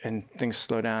and things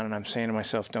slow down, and I'm saying to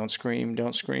myself, don't scream,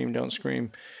 don't scream, don't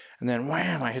scream. And then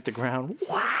wham, I hit the ground,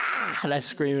 wah, and I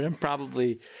scream, and I'm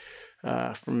probably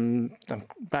from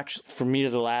me to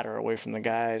the ladder, away from the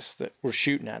guys that were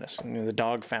shooting at us. And the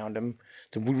dog found him.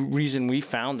 The reason we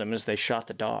found him is they shot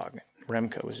the dog.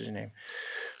 Remco was his name.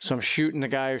 So I'm shooting the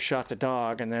guy who shot the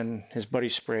dog, and then his buddy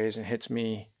sprays and hits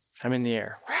me. I'm in the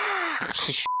air. I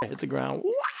hit the ground,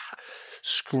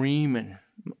 screaming.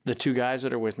 The 2 guys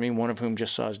that are with me, one of whom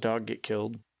just saw his dog get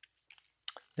killed,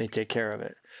 they take care of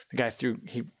it. The guy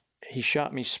he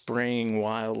shot me spraying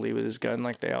wildly with his gun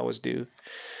like they always do.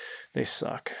 they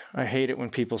suck. I hate it when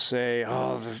people say,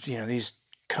 oh, these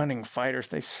cunning fighters,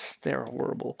 they're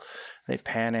horrible. They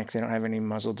panic. They don't have any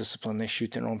muzzle discipline. They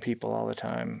shoot their own people all the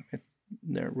time.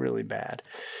 They're really bad.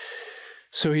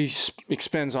 So he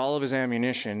expends all of his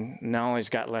ammunition. Now all he's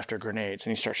got left are grenades,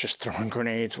 and he starts just throwing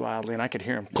grenades wildly, and I could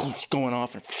hear him going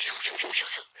off and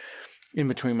in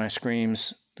between my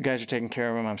screams. The guys are taking care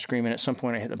of him. I'm screaming. At some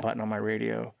point, I hit the button on my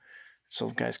radio, so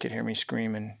the guys could hear me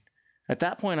screaming. At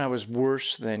that point, I was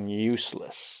worse than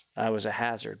useless. I was a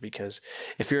hazard, because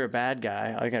if you're a bad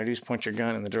guy, all you got to do is point your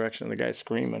gun in the direction of the guy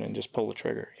screaming and just pull the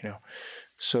trigger,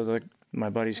 So my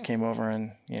buddies came over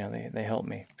and, they helped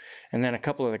me. And then a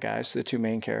couple of the guys, the two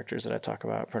main characters that I talk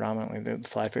about predominantly, the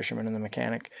fly fisherman and the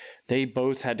mechanic, they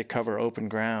both had to cover open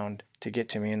ground to get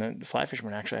to me. And the fly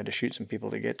fisherman actually had to shoot some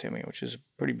people to get to me, which is a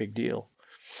pretty big deal.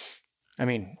 I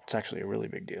mean, it's actually a really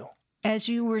big deal. As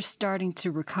you were starting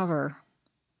to recover,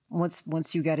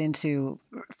 once you got into,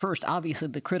 first, obviously,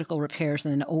 the critical repairs,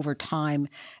 and then over time,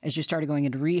 as you started going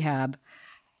into rehab,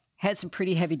 had some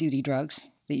pretty heavy-duty drugs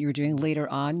that you were doing. Later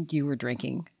on, you were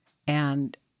drinking.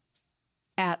 And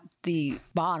at the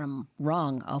bottom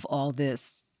rung of all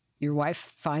this, your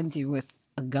wife finds you with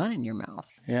a gun in your mouth.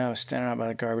 Yeah, I was standing out by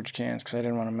the garbage cans because I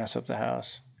didn't want to mess up the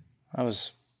house. I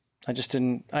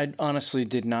honestly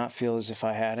did not feel as if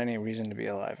I had any reason to be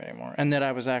alive anymore, and that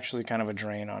I was actually kind of a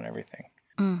drain on everything.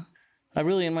 I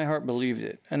really, in my heart, believed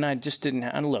it, and I just didn't.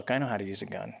 And look, I know how to use a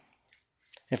gun.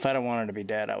 If I'd have wanted to be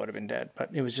dead, I would have been dead. But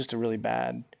it was just a really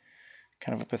bad,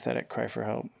 kind of a pathetic cry for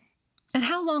help. And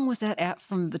how long was that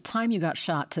from the time you got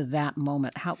shot to that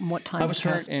moment? What time? I was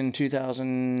hurt in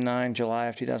 2009, July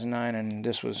of 2009, and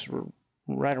this was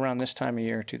right around this time of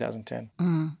year,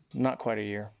 2010. Not quite a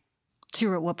year. So you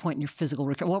were at what point in your physical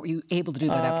recovery? What were you able to do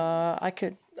by that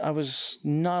point? I was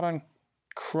not on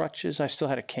crutches. I still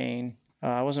had a cane.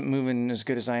 I wasn't moving as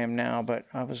good as I am now, but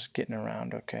I was getting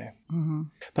around okay.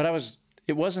 But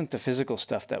it wasn't the physical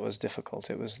stuff that was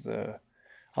difficult. It was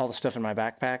all the stuff in my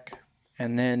backpack.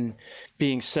 And then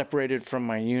being separated from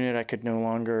my unit, I could no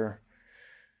longer,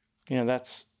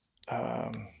 that's,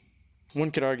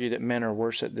 one could argue that men are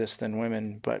worse at this than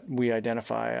women, but we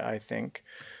identify, I think,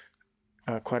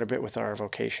 quite a bit with our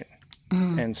vocation.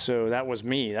 And so that was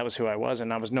me. That was who I was,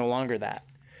 and I was no longer that.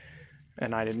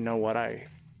 And I didn't know I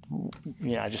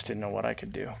just didn't know what I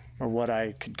could do or what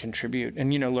I could contribute.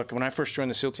 And, look, when I first joined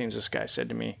the SEAL teams, this guy said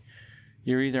to me,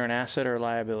 you're either an asset or a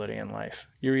liability in life.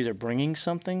 You're either bringing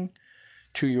something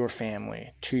to your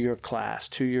family, to your class,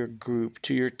 to your group,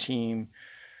 to your team,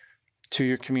 to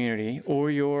your community, or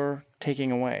you're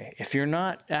taking away. If you're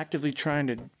not actively trying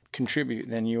to contribute,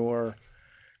 then you're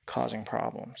causing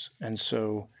problems. And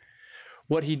so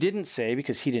what he didn't say,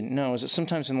 because he didn't know, is that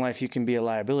sometimes in life you can be a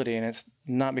liability, and it's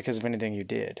not because of anything you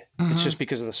did. It's just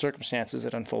because of the circumstances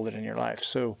that unfolded in your life.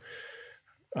 So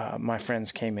my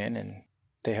friends came in and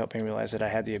they helped me realize that I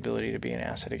had the ability to be an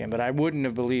asset again. But I wouldn't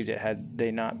have believed it had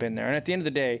they not been there. And at the end of the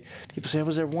day, people say,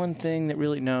 was there one thing that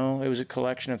really? No, it was a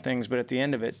collection of things. But at the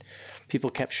end of it,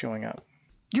 people kept showing up.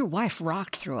 Your wife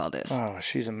rocked through all this. Oh,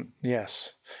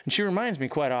 yes. And she reminds me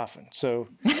quite often. So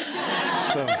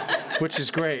which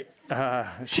is great.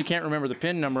 She can't remember the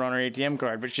PIN number on her ATM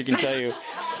card, but she can tell you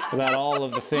about all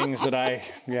of the things that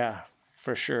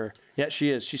for sure. Yeah,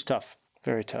 she is. She's tough.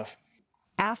 Very tough.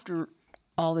 After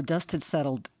all the dust had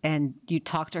settled and you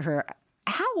talked to her,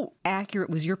 how accurate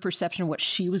was your perception of what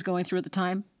she was going through at the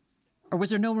time? Or was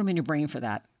there no room in your brain for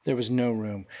that? There was no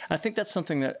room. I think that's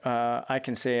something that I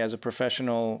can say as a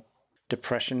professional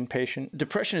depression patient.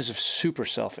 Depression is super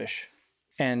selfish.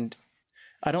 And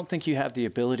I don't think you have the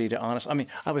ability to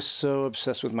I was so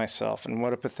obsessed with myself and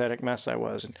what a pathetic mess I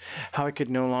was and how I could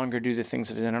no longer do the things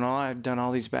that I did. And I've done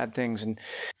all these bad things and,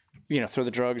 throw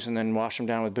the drugs and then wash them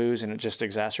down with booze, and it just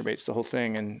exacerbates the whole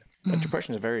thing. And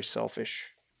depression is very selfish.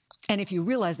 And if you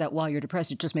realize that while you're depressed,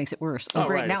 it just makes it worse. Oh,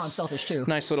 great, now I'm selfish too.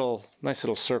 Nice little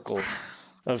circle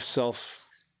of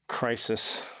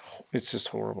self-crisis. It's just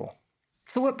horrible.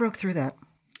 So what broke through that?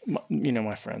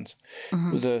 My friends.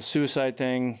 The suicide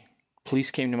thing,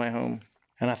 police came to my home,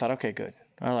 and I thought, okay, good.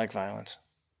 I like violence.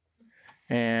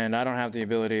 And I don't have the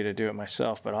ability to do it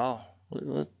myself, but I'll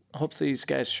hope these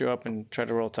guys show up and try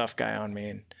to roll tough guy on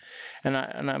me.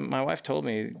 And my wife told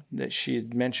me that she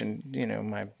had mentioned,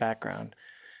 my background.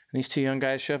 And these two young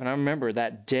guys show up, and I remember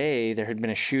that day there had been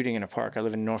a shooting in a park. I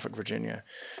live in Norfolk, Virginia.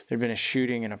 There had been a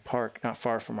shooting in a park not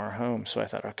far from our home. So I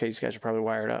thought, okay, these guys are probably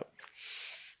wired up.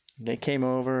 They came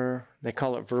over. They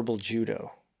call it verbal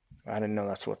judo. I didn't know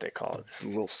that's what they call it. This is a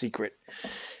little secret.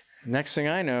 Next thing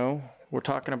I know, we're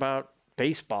talking about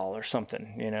baseball or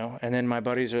something, And then my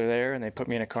buddies are there, and they put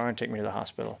me in a car and take me to the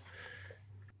hospital.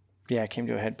 it came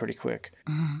to a head pretty quick.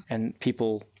 And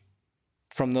people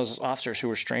from those officers who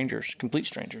were strangers, complete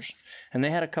strangers, and they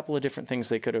had a couple of different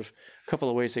things a couple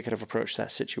of ways they could have approached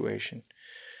that situation.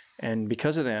 And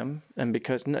because of them, and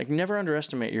because never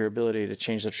underestimate your ability to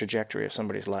change the trajectory of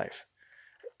somebody's life,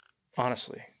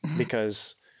 honestly,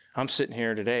 because I'm sitting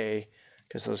here today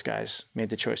because those guys made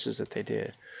the choices that they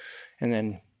did. And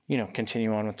then,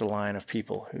 continue on with the line of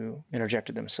people who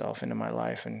interjected themselves into my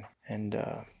life. And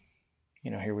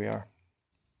here we are.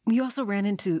 You also ran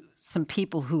into some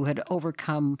people who had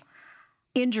overcome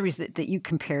injuries that you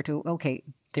compare to, okay,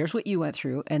 there's what you went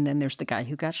through, and then there's the guy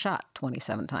who got shot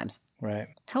 27 times. Right.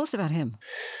 Tell us about him.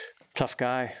 Tough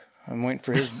guy. I'm waiting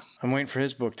for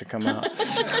his book to come out.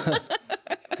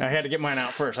 I had to get mine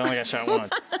out first. I only got shot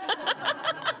once.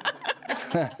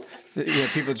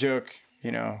 People joke,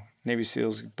 Navy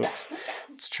SEALs books.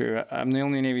 It's true. I'm the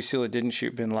only Navy SEAL that didn't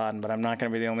shoot bin Laden, but I'm not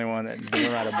going to be the only one that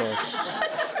didn't write a book.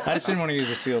 I just didn't want to use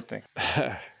the SEAL thing.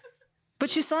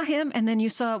 But you saw him, and then you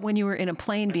saw when you were in a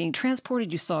plane being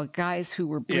transported, you saw guys who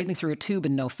were breathing through a tube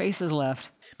and no faces left.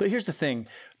 But here's the thing.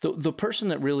 The person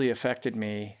that really affected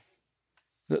me,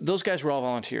 those guys were all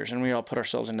volunteers, and we all put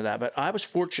ourselves into that. But I was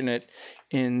fortunate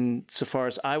insofar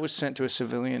as I was sent to a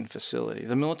civilian facility.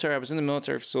 I was in the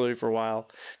military facility for a while.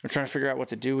 They're trying to figure out what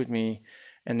to do with me,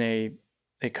 and they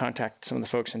contacted some of the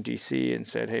folks in D.C. and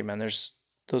said, hey, man, there's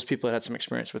those people that had some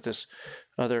experience with this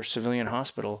other civilian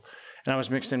hospital. And I was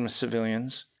mixed in with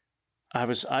civilians.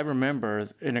 I remember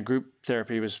in a group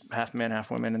therapy, it was half men,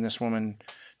 half women, and this woman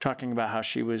talking about how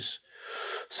she was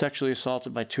sexually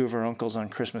assaulted by two of her uncles on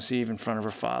Christmas Eve in front of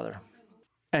her father.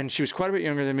 And she was quite a bit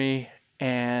younger than me,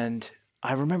 and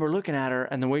I remember looking at her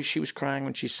and the way she was crying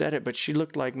when she said it, but she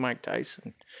looked like Mike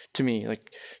Tyson to me.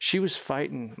 Like, she was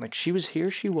fighting, like she was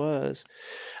here, she was.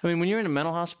 I mean, when you're in a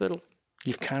mental hospital,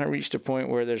 you've kind of reached a point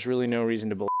where there's really no reason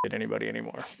to bullshit anybody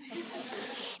anymore.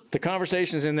 The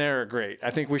conversations in there are great. I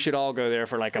think we should all go there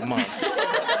for like a month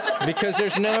because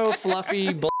there's no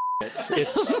fluffy bullshit.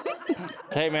 It's,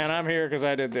 hey man, I'm here because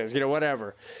I did this,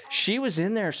 whatever. She was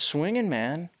in there swinging,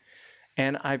 man.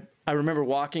 And I remember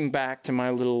walking back to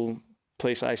my little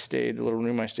place I stayed, the little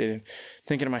room I stayed in,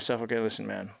 thinking to myself, okay, listen,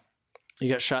 man, you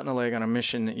got shot in the leg on a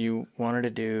mission that you wanted to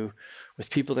do with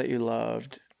people that you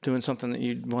loved, doing something that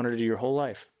you wanted to do your whole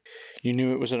life. You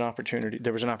knew it was an opportunity.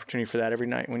 There was an opportunity for that every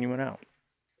night when you went out.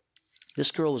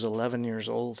 This girl was 11 years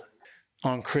old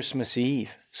on Christmas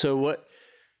Eve. So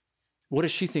what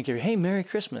does she think of? Hey, Merry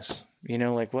Christmas.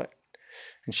 Like what?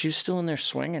 And she was still in there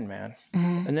swinging, man.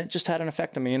 Mm-hmm. And that just had an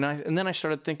effect on me. And then I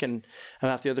started thinking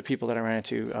about the other people that I ran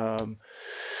into,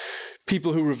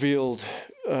 people who revealed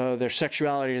their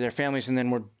sexuality to their families and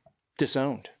then were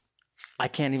disowned. I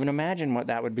can't even imagine what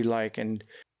that would be like. And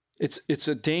it's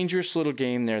a dangerous little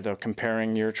game there, though,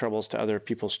 comparing your troubles to other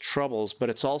people's troubles. But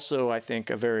it's also, I think,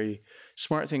 a very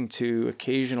smart thing to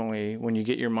occasionally, when you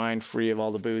get your mind free of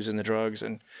all the booze and the drugs,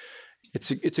 and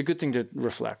it's a good thing to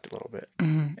reflect a little bit.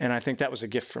 Mm-hmm. And I think that was a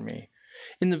gift for me.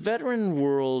 In the veteran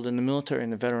world, in the military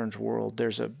and the veterans world,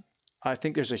 I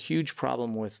think there's a huge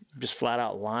problem with just flat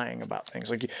out lying about things.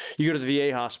 Like you go to the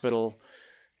VA hospital,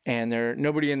 and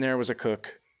nobody in there was a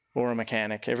cook or a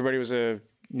mechanic. Everybody was a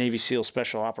Navy SEAL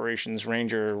Special Operations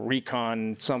Ranger,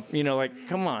 recon,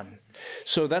 come on.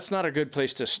 So that's not a good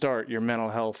place to start your mental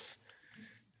health,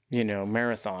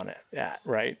 marathon at,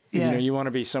 right? Yeah. You want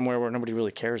to be somewhere where nobody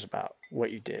really cares about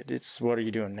what you did. It's what are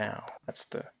you doing now?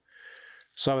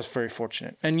 So I was very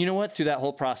fortunate. And you know what? Through that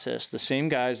whole process, the same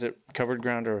guys that covered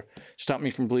ground or stopped me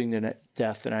from bleeding to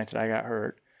death the night that I got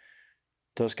hurt,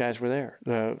 those guys were there.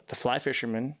 The fly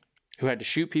fisherman who had to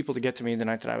shoot people to get to me the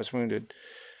night that I was wounded,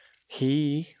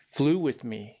 he flew with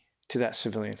me to that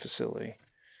civilian facility.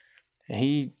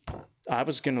 And I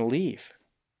was going to leave.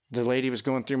 The lady was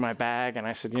going through my bag, and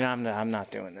I said, I'm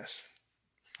not doing this.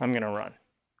 I'm going to run.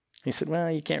 He said,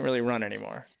 well, you can't really run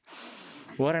anymore.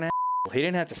 What an asshole. He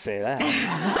didn't have to say that.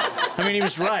 I mean, he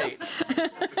was right.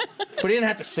 But he didn't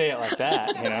have to say it like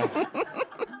that,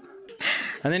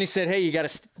 And then he said, hey, you got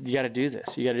to do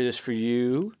this. You got to do this for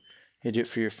you. You do it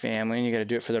for your family, and you got to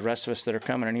do it for the rest of us that are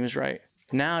coming. And he was right.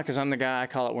 Now, because I'm the guy, I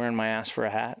call it wearing my ass for a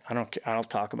hat. I don't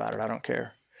talk about it. I don't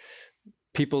care.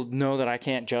 People know that I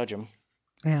can't judge them.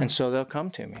 Yeah. And so they'll come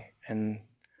to me. And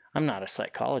I'm not a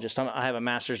psychologist. I have a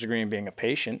master's degree in being a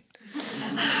patient.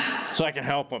 So I can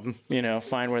help them,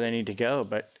 find where they need to go.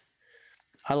 But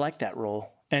I like that role.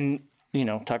 And,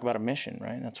 talk about a mission,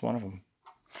 right? That's one of them.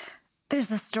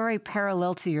 There's a story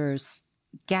parallel to yours,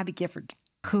 Gabby Gifford,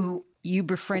 who you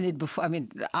befriended before. I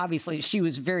mean, obviously, she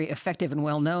was very effective and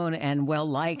well-known and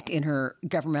well-liked in her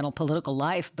governmental political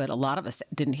life, but a lot of us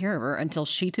didn't hear of her until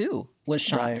she, too, was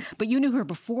shot. Right. But you knew her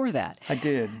before that. I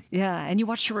did. Yeah, and you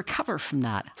watched her recover from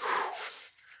that.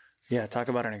 Yeah, talk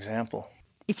about an example.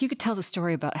 If you could tell the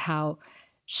story about how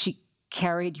she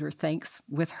carried your thanks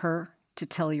with her to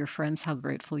tell your friends how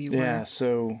grateful you were. Yeah,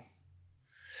 so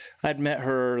I'd met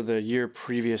her the year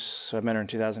previous. So I met her in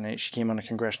 2008. She came on a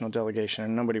congressional delegation,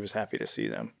 and nobody was happy to see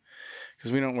them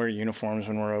because we don't wear uniforms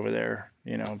when we're over there,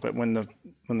 you know. But when the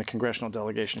congressional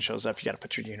delegation shows up, you got to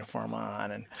put your uniform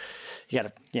on, and you got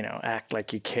to, you know, act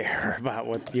like you care about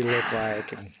what you look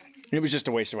like. And it was just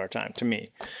a waste of our time to me.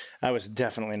 I was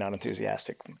definitely not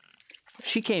enthusiastic.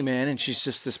 She came in, and she's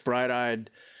just this bright-eyed,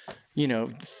 you know,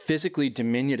 physically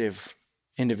diminutive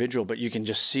individual, but you can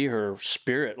just see her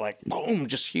spirit, like, boom,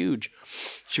 just huge.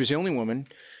 She was the only woman,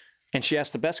 and she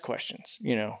asked the best questions.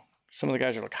 You know, some of the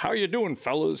guys are like, "How are you doing,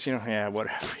 fellas?" You know, yeah,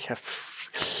 whatever.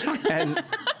 Yeah.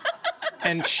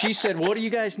 And she said, "What do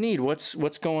you guys need? What's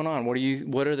going on?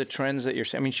 What are the trends that you're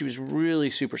seeing?" I mean, she was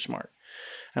really super smart.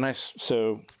 And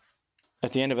so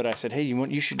at the end of it, I said, "Hey,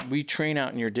 we train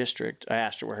out in your district." I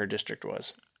asked her where her district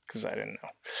was because I didn't know.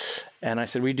 And I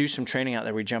said, "We do some training out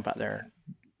there. We jump out there.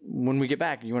 When we get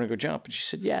back, you want to go jump?" And she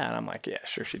said, "Yeah." And I'm like, "Yeah,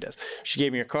 sure she does." She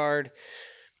gave me her card.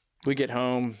 We get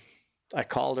home. I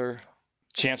called her.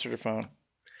 She answered her phone.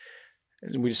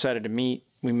 We decided to meet.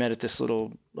 We met at this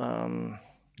little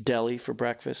deli for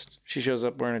breakfast. She shows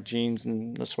up wearing jeans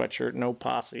and a sweatshirt, no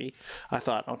posse. I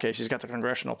thought, okay, she's got the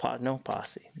congressional posse. No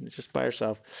posse, just by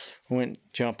herself. We went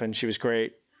jumping. She was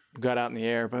great. Got out in the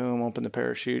air. Boom, opened the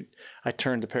parachute. I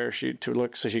turned the parachute to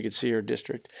look so she could see her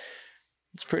district.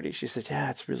 "It's pretty." She said, "Yeah,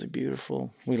 it's really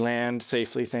beautiful." We land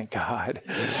safely, thank God.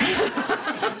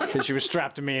 Because she was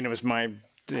strapped to me and it was my,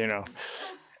 you know.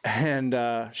 And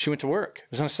she went to work.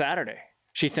 It was on a Saturday.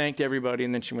 She thanked everybody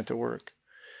and then she went to work.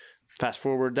 Fast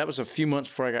forward, that was a few months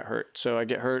before I got hurt. So I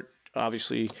get hurt.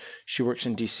 Obviously, she works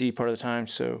in D.C. part of the time.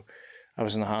 So I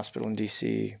was in the hospital in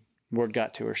D.C. Word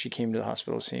got to her. She came to the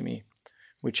hospital to see me.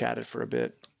 We chatted for a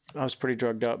bit. I was pretty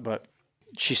drugged up, but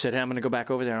she said, "Hey, I'm going to go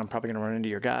back over there. I'm probably going to run into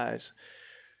your guys."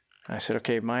 I said,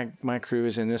 "Okay, my crew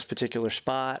is in this particular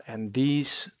spot, and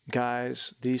these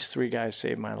 3 guys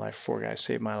saved my life, 4 guys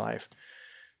saved my life."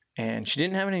 And she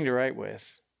didn't have anything to write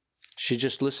with. She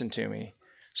just listened to me.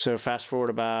 So fast forward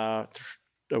about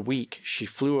a week, she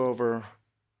flew over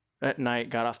at night,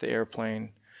 got off the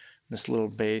airplane, this little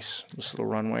base, this little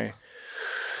runway.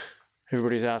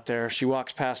 Everybody's out there. She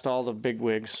walks past all the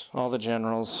bigwigs, all the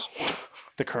generals,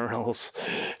 the colonels.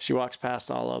 She walks past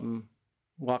all of them.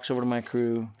 Walks over to my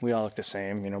crew. We all look the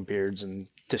same, you know, beards and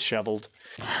disheveled.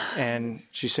 And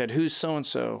she said, "Who's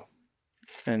so-and-so?"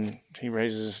 And he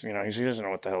raises, you know, he doesn't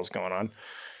know what the hell's going on.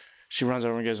 She runs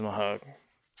over and gives him a hug.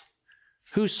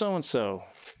 "Who's so-and-so?"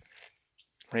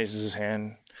 Raises his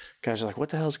hand. Guys are like, "What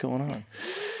the hell's going on?"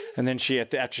 And then she,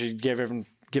 after she'd given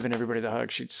everybody the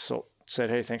hug, she said,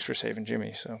 "Hey, thanks for saving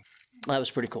Jimmy." So that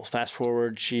was pretty cool. Fast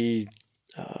forward, it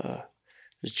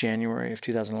was January of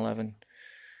 2011.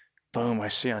 Boom, I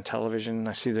see on television,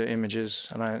 I see the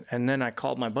images, and then I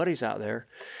called my buddies out there,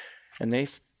 and they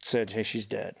said, "Hey, she's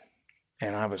dead."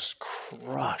 And I was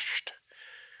crushed.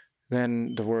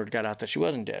 Then the word got out that she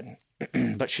wasn't dead,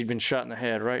 but she'd been shot in the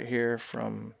head right here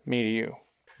from me to you.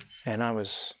 And I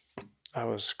was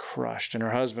crushed. And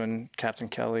her husband, Captain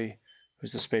Kelly,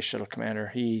 who's the space shuttle commander,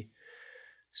 he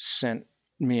sent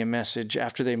me a message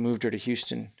after they moved her to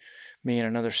Houston, me and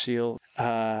another SEAL.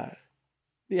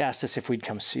 He asked us if we'd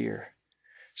come see her.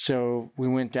 So we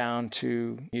went down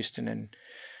to Houston, and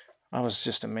I was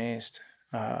just amazed.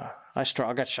 I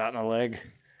got shot in the leg,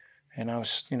 and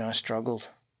I struggled.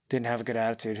 Didn't have a good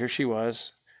attitude. Here she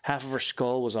was. Half of her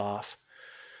skull was off.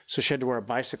 So she had to wear a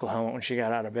bicycle helmet when she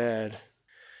got out of bed.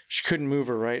 She couldn't move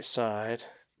her right side.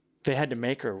 They had to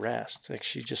make her rest. Like,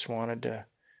 she just wanted to.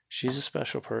 She's a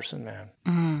special person, man.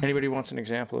 Mm. Anybody wants an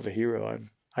example of a hero,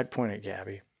 I'd point at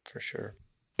Gabby, for sure.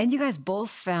 And you guys both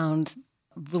found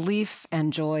relief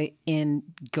and joy in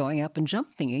going up and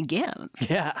jumping again.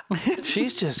 Yeah.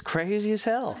 She's just crazy as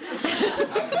hell.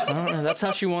 I don't know. That's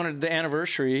how she wanted the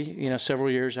anniversary, several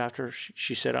years after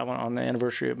she said, "I want on the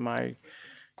anniversary of my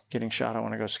getting shot, I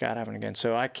want to go skydiving again."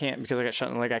 So I can't, because I got shot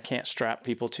in the leg, I can't strap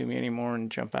people to me anymore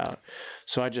and jump out.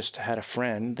 So I just had a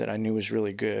friend that I knew was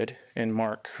really good, and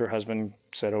Mark, her husband,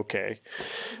 said okay.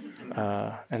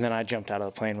 And then I jumped out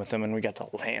of the plane with them, and we got to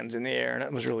hold hands in the air, and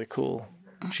it was really cool.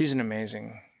 She's an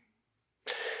amazing.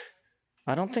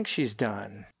 I don't think she's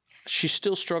done. She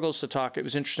still struggles to talk. It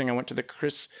was interesting. I went to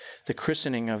the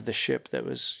christening of the ship that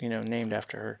was, named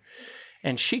after her,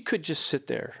 and she could just sit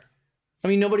there I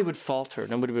mean, nobody would fault her.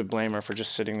 Nobody would blame her for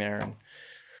just sitting there and,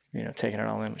 taking it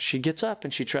all in. She gets up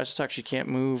and she tries to talk. She can't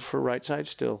move her right side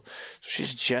still. So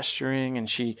she's gesturing, and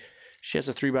she has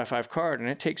a 3x5 card, and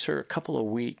it takes her a couple of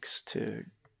weeks to,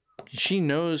 she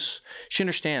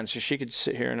understands. So she could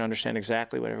sit here and understand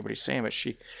exactly what everybody's saying, but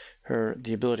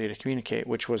the ability to communicate,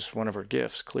 which was one of her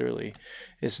gifts, clearly,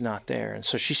 is not there. And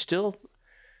so she's still,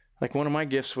 like, one of my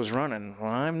gifts was running. Well,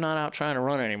 I'm not out trying to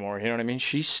run anymore. You know what I mean?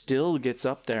 She still gets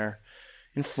up there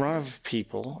in front of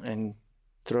people and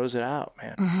throws it out,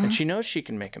 man. Mm-hmm. And she knows she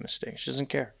can make a mistake. She doesn't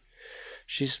care.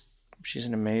 She's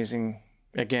an amazing,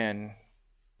 again,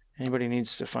 anybody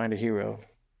needs to find a hero,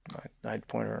 I'd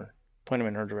point him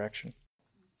in her direction.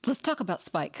 Let's talk about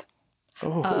Spike.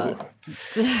 Oh,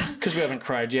 because we haven't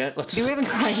cried yet. We haven't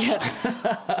cried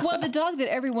yet. Well, the dog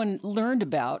that everyone learned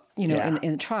about, in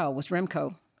the trial was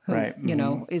Remco, who, right.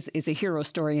 is a hero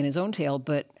story in his own tale.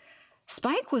 But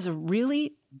Spike was a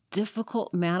really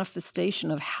difficult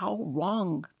manifestation of how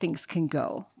wrong things can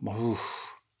go. Oof.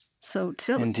 So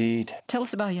tell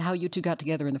us about how you two got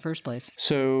together in the first place.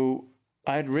 So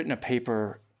I had written a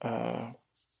paper to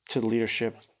the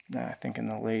leadership, I think in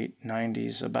the late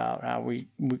 90s, about how we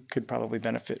could probably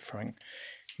benefit from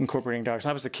incorporating dogs.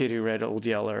 I was the kid who read Old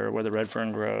Yeller, Where the Red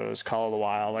Fern Grows, Call of the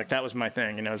Wild. Like, that was my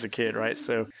thing, as a kid, right?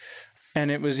 So,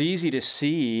 and it was easy to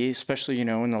see, especially,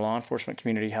 in the law enforcement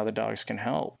community, how the dogs can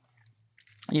help.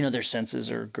 Their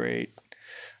senses are great.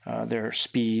 Their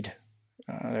speed,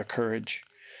 their courage.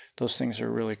 Those things are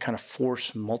really kind of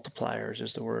force multipliers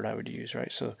is the word I would use,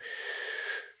 right? So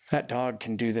that dog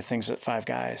can do the things that 5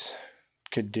 guys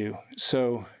could do.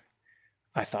 So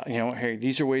I thought, hey,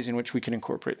 these are ways in which we can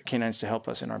incorporate the canines to help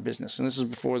us in our business. And this is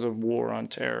before the war on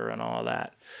terror and all of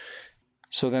that.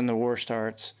 So then the war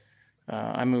starts.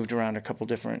 I moved around a couple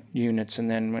different units and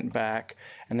then went back,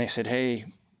 and they said, hey,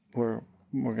 we're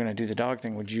going to do the dog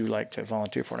thing. Would you like to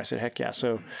volunteer for it? And I said, heck yeah.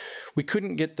 So we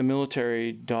couldn't get the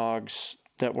military dogs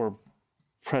that were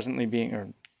presently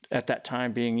or at that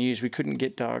time being used. We couldn't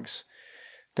get dogs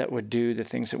that would do the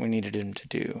things that we needed them to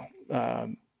do.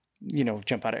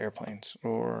 Jump out of airplanes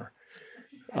or,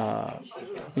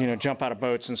 jump out of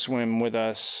boats and swim with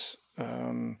us,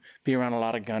 be around a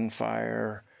lot of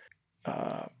gunfire,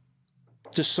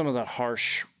 just some of the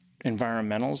harsh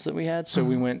environmentals that we had. So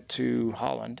we went to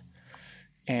Holland,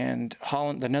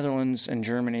 the Netherlands and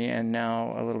Germany, and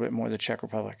now a little bit more the Czech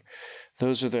Republic.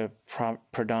 Those are the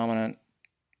predominant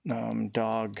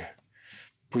dog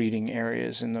breeding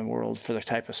areas in the world for the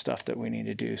type of stuff that we need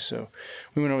to do. So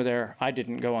we went over there. I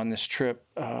didn't go on this trip.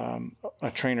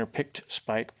 A trainer picked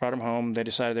Spike, brought him home. They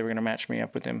decided they were going to match me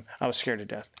up with him. I was scared to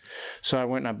death. So I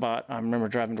went and I remember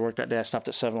driving to work that day. I stopped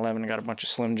at 7-Eleven and got a bunch of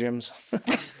Slim Jims. And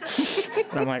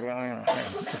I'm like, well,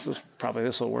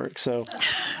 this will work. So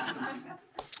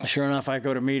sure enough, I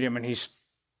go to meet him and he's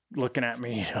looking at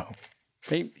me,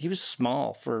 He was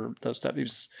small for those stuff. He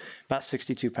was about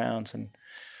 62 pounds. And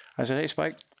I said, hey,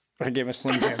 Spike. I gave him a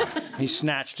Slim Jim. He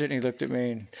snatched it and he looked at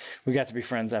me, and we got to be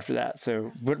friends after that.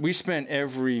 So, but we spent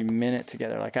every minute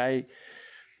together.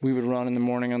 We would run in the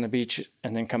morning on the beach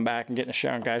and then come back and get in the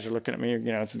shower, and guys are looking at me.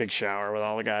 It's a big shower with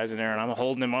all the guys in there, and I'm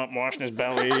holding him up, washing his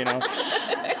belly,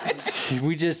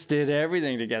 We just did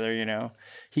everything together,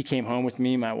 He came home with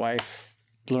me. My wife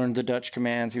learned the Dutch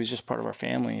commands. He was just part of our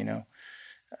family,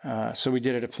 So we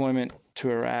did a deployment to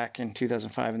Iraq in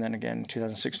 2005, and then again in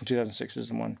 2006. And 2006 is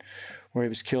the one where he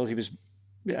was killed.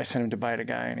 I sent him to bite a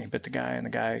guy, and he bit the guy, and the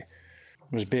guy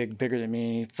was bigger than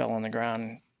me. He fell on the ground,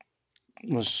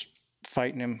 and was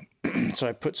fighting him. So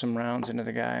I put some rounds into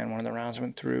the guy, and one of the rounds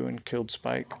went through and killed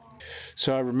Spike.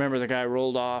 So I remember the guy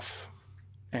rolled off,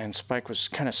 and Spike was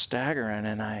kind of staggering,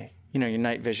 and your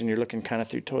night vision, you're looking kind of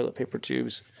through toilet paper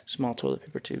tubes, small toilet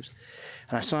paper tubes.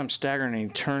 And I saw him staggering, and he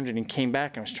turned and he came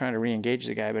back and was trying to re-engage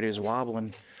the guy, but he was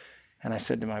wobbling. And I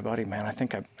said to my buddy, man, I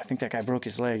think that guy broke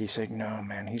his leg. He said, no,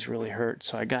 man, he's really hurt.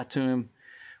 So I got to him.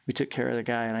 We took care of the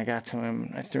guy, and I got to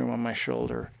him. I threw him on my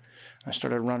shoulder. I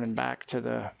started running back to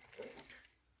the,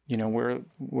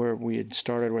 where we had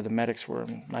started, where the medics were.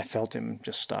 And I felt him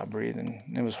just stop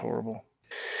breathing. It was horrible.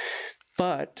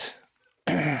 But,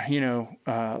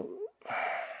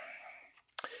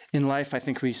 in life, I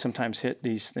think we sometimes hit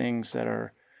these things that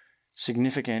are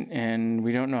significant and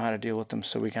we don't know how to deal with them.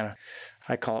 So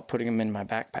I call it putting them in my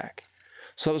backpack.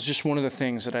 So that was just one of the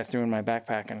things that I threw in my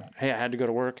backpack. And hey, I had to go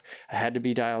to work. I had to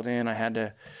be dialed in.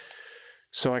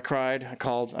 So I cried.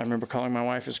 I remember calling my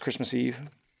wife. It was Christmas Eve.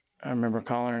 I remember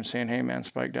calling her and saying, hey man,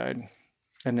 Spike died.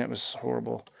 And it was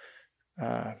horrible.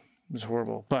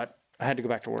 But I had to go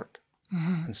back to work.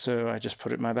 Mm-hmm. And so I just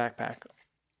put it in my backpack.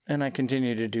 And I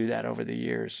continued to do that over the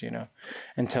years,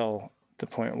 until the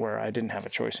point where I didn't have a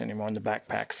choice anymore, and the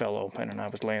backpack fell open, and I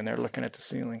was laying there looking at the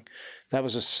ceiling. That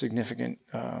was a significant,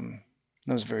 that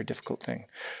was a very difficult thing.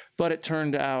 But it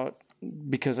turned out,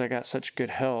 because I got such good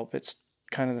help, it's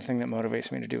kind of the thing that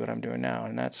motivates me to do what I'm doing now,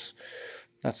 and that's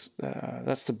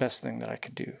the best thing that I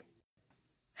could do.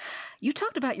 You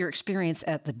talked about your experience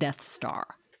at the Death Star.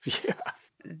 Yeah.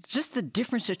 Just the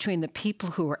difference between the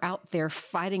people who are out there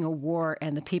fighting a war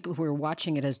and the people who are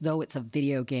watching it as though it's a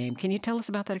video game. Can you tell us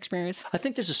about that experience? I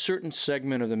think there's a certain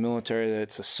segment of the military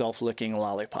that's a self-licking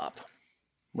lollipop,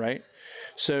 right?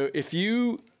 So if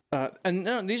you, and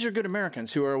no, these are good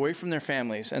Americans who are away from their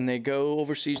families and they go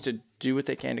overseas to do what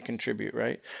they can to contribute,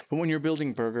 right? But when you're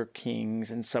building Burger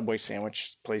Kings and Subway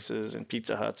sandwich places and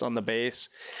Pizza Huts on the base,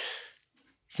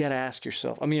 you got to ask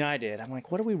yourself. I mean, I did. I'm like,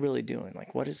 what are we really doing?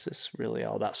 Like, what is this really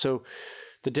all about? So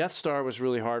the Death Star was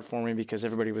really hard for me because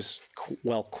everybody was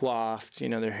well coiffed, you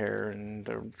know, their hair and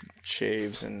their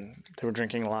shaves, and they were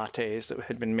drinking lattes that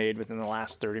had been made within the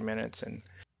last 30 minutes. And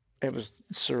it was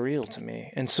surreal to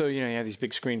me. And so, you know, you have these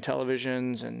big screen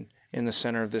televisions, and in the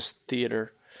center of this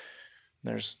theater,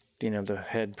 there's, you know, the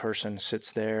head person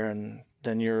sits there, and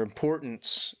then your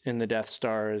importance in the Death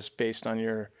Star is based on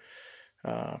your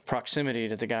proximity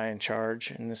to the guy in charge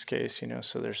in this case, you know,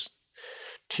 so there's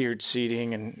tiered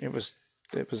seating, and it was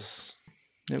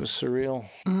surreal.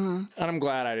 Mm-hmm. And I'm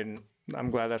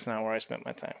glad that's not where I spent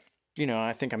my time. You know,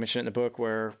 I think I mentioned it in the book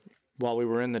where while we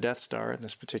were in the Death Star at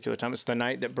this particular time, it's the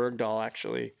night that Bergdahl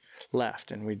actually left,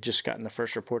 and we'd just gotten the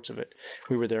first reports of it.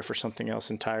 We were there for something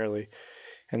else entirely,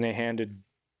 and they handed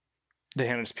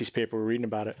us a piece of paper, we were reading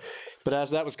about it. But as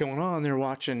that was going on, they were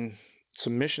watching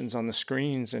some missions on the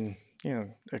screens, and you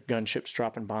know, gunships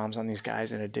dropping bombs on these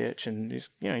guys in a ditch, and these,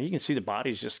 you know, you can see the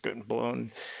bodies just getting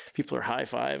blown. People are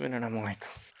high-fiving, and I'm like,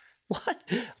 what?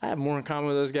 I have more in common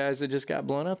with those guys that just got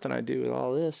blown up than I do with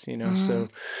all this, you know. Mm-hmm. So,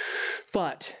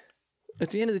 but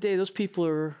at the end of the day, those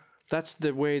people that's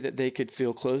the way that they could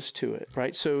feel close to it,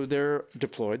 right? So they're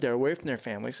deployed, they're away from their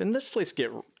families, and this place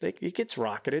it gets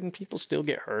rocketed, and people still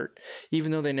get hurt,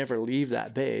 even though they never leave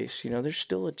that base. You know, there's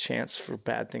still a chance for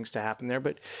bad things to happen there,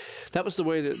 but that was the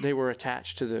way that they were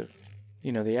attached to the,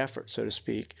 you know, the effort, so to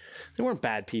speak. They weren't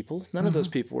bad people. None of those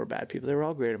people were bad people. They were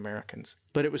all great Americans.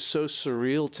 But it was so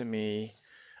surreal to me.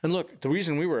 And look, the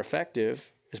reason we were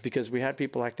effective is because we had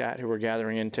people like that who were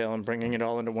gathering intel and bringing it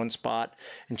all into one spot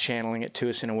and channeling it to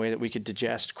us in a way that we could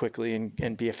digest quickly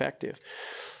and be effective.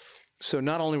 So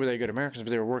not only were they good Americans, but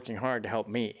they were working hard to help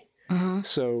me. Mm-hmm.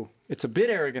 So it's a bit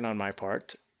arrogant on my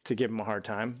part to give them a hard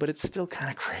time, but it's still kind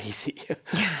of crazy.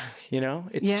 Yeah. You know,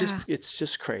 it's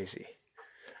just crazy.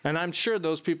 And I'm sure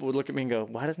those people would look at me and go,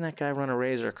 why doesn't that guy run a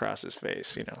razor across his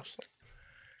face? You know, so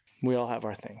we all have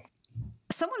our thing.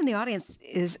 Someone in the audience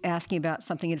is asking about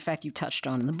something, in fact, you touched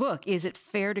on in the book. Is it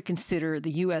fair to consider the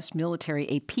U.S. military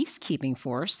a peacekeeping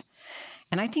force?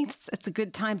 And I think it's a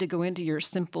good time to go into your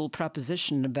simple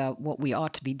proposition about what we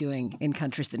ought to be doing in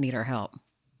countries that need our help.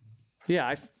 Yeah,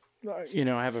 I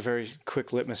have a very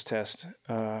quick litmus test.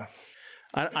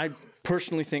 I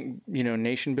personally think, you know,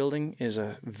 nation building is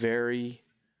a very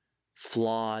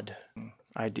flawed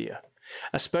idea,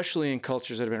 especially in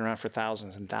cultures that have been around for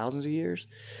thousands and thousands of years.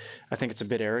 I think it's a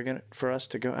bit arrogant for us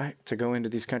to go into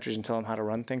these countries and tell them how to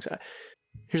run things.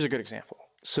 Here's a good example.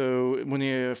 So when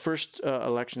the first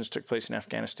elections took place in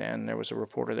Afghanistan, there was a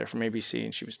reporter there from ABC,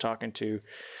 and she was talking to,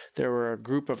 there were a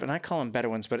group of, and I call them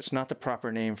Bedouins, but it's not the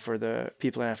proper name for the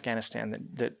people in Afghanistan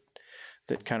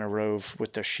that kind of rove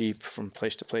with their sheep from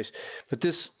place to place. But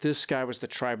this guy was the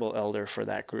tribal elder for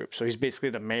that group. So he's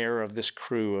basically the mayor of this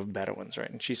crew of Bedouins,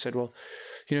 right? And she said, well,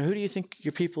 you know, who do you think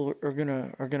your people are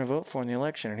gonna vote for in the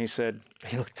election? And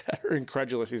he looked at her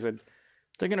incredulous. He said,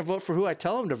 they're gonna vote for who I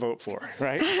tell them to vote for,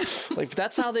 right? Like,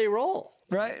 that's how they roll.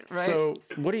 Right. So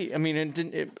what do you, I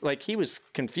mean, like, he was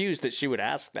confused that she would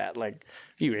ask that, like,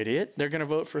 you idiot, they're gonna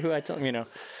vote for who I tell them, you know.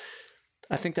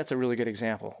 I think that's a really good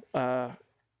example.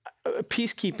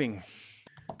 Peacekeeping,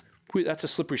 that's a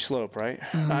slippery slope, right?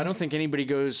 Mm-hmm. I don't think anybody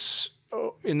goes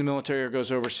in the military or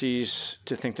goes overseas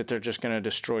to think that they're just going to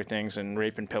destroy things and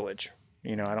rape and pillage.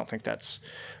 You know, I don't think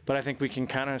but I think we can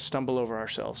kind of stumble over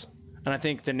ourselves. And I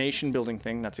think the nation building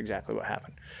thing, that's exactly what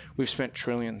happened. We've spent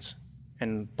trillions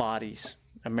in bodies,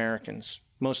 Americans,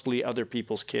 mostly other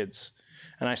people's kids.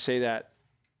 And I say that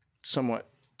somewhat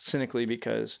cynically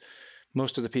because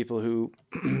most of the people who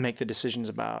make the decisions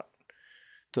about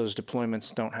those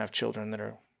deployments don't have children that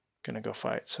are going to go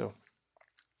fight. So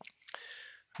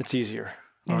it's easier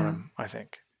on them, I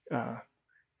think.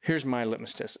 Here's my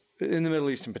litmus test. In the Middle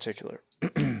East in particular,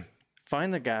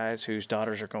 find the guys whose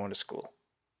daughters are going to school.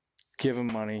 Give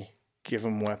them money, give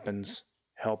them weapons,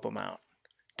 help them out.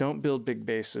 Don't build big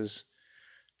bases.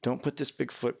 Don't put this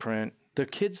big footprint. The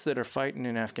kids that are fighting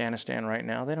in Afghanistan right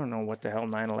now, they don't know what the hell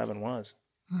 9/11 was.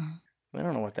 They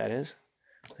don't know what that is.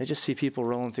 They just see people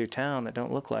rolling through town that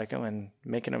don't look like them and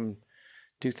making them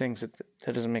do things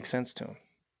that doesn't make sense to them.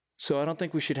 So I don't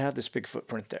think we should have this big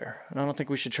footprint there. And I don't think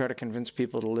we should try to convince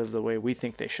people to live the way we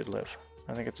think they should live.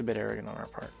 I think it's a bit arrogant on our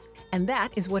part. And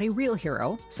that is what a real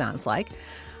hero sounds like.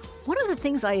 One of the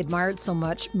things I admired so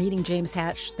much meeting James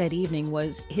Hatch that evening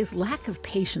was his lack of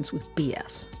patience with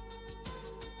BS.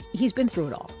 He's been through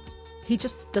it all. He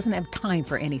just doesn't have time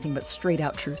for anything but straight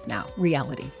out truth now,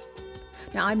 reality.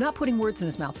 Now, I'm not putting words in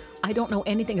his mouth. I don't know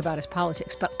anything about his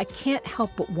politics, but I can't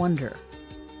help but wonder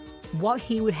what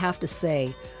he would have to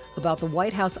say about the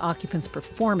White House occupants'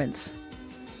 performance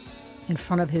in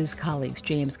front of his colleagues,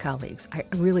 James' colleagues. I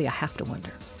have to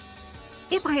wonder.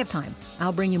 If I have time,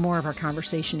 I'll bring you more of our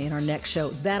conversation in our next show.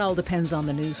 That all depends on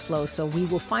the news flow, so we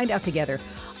will find out together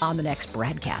on the next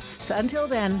BradCast. Until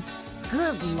then,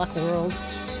 good luck, world.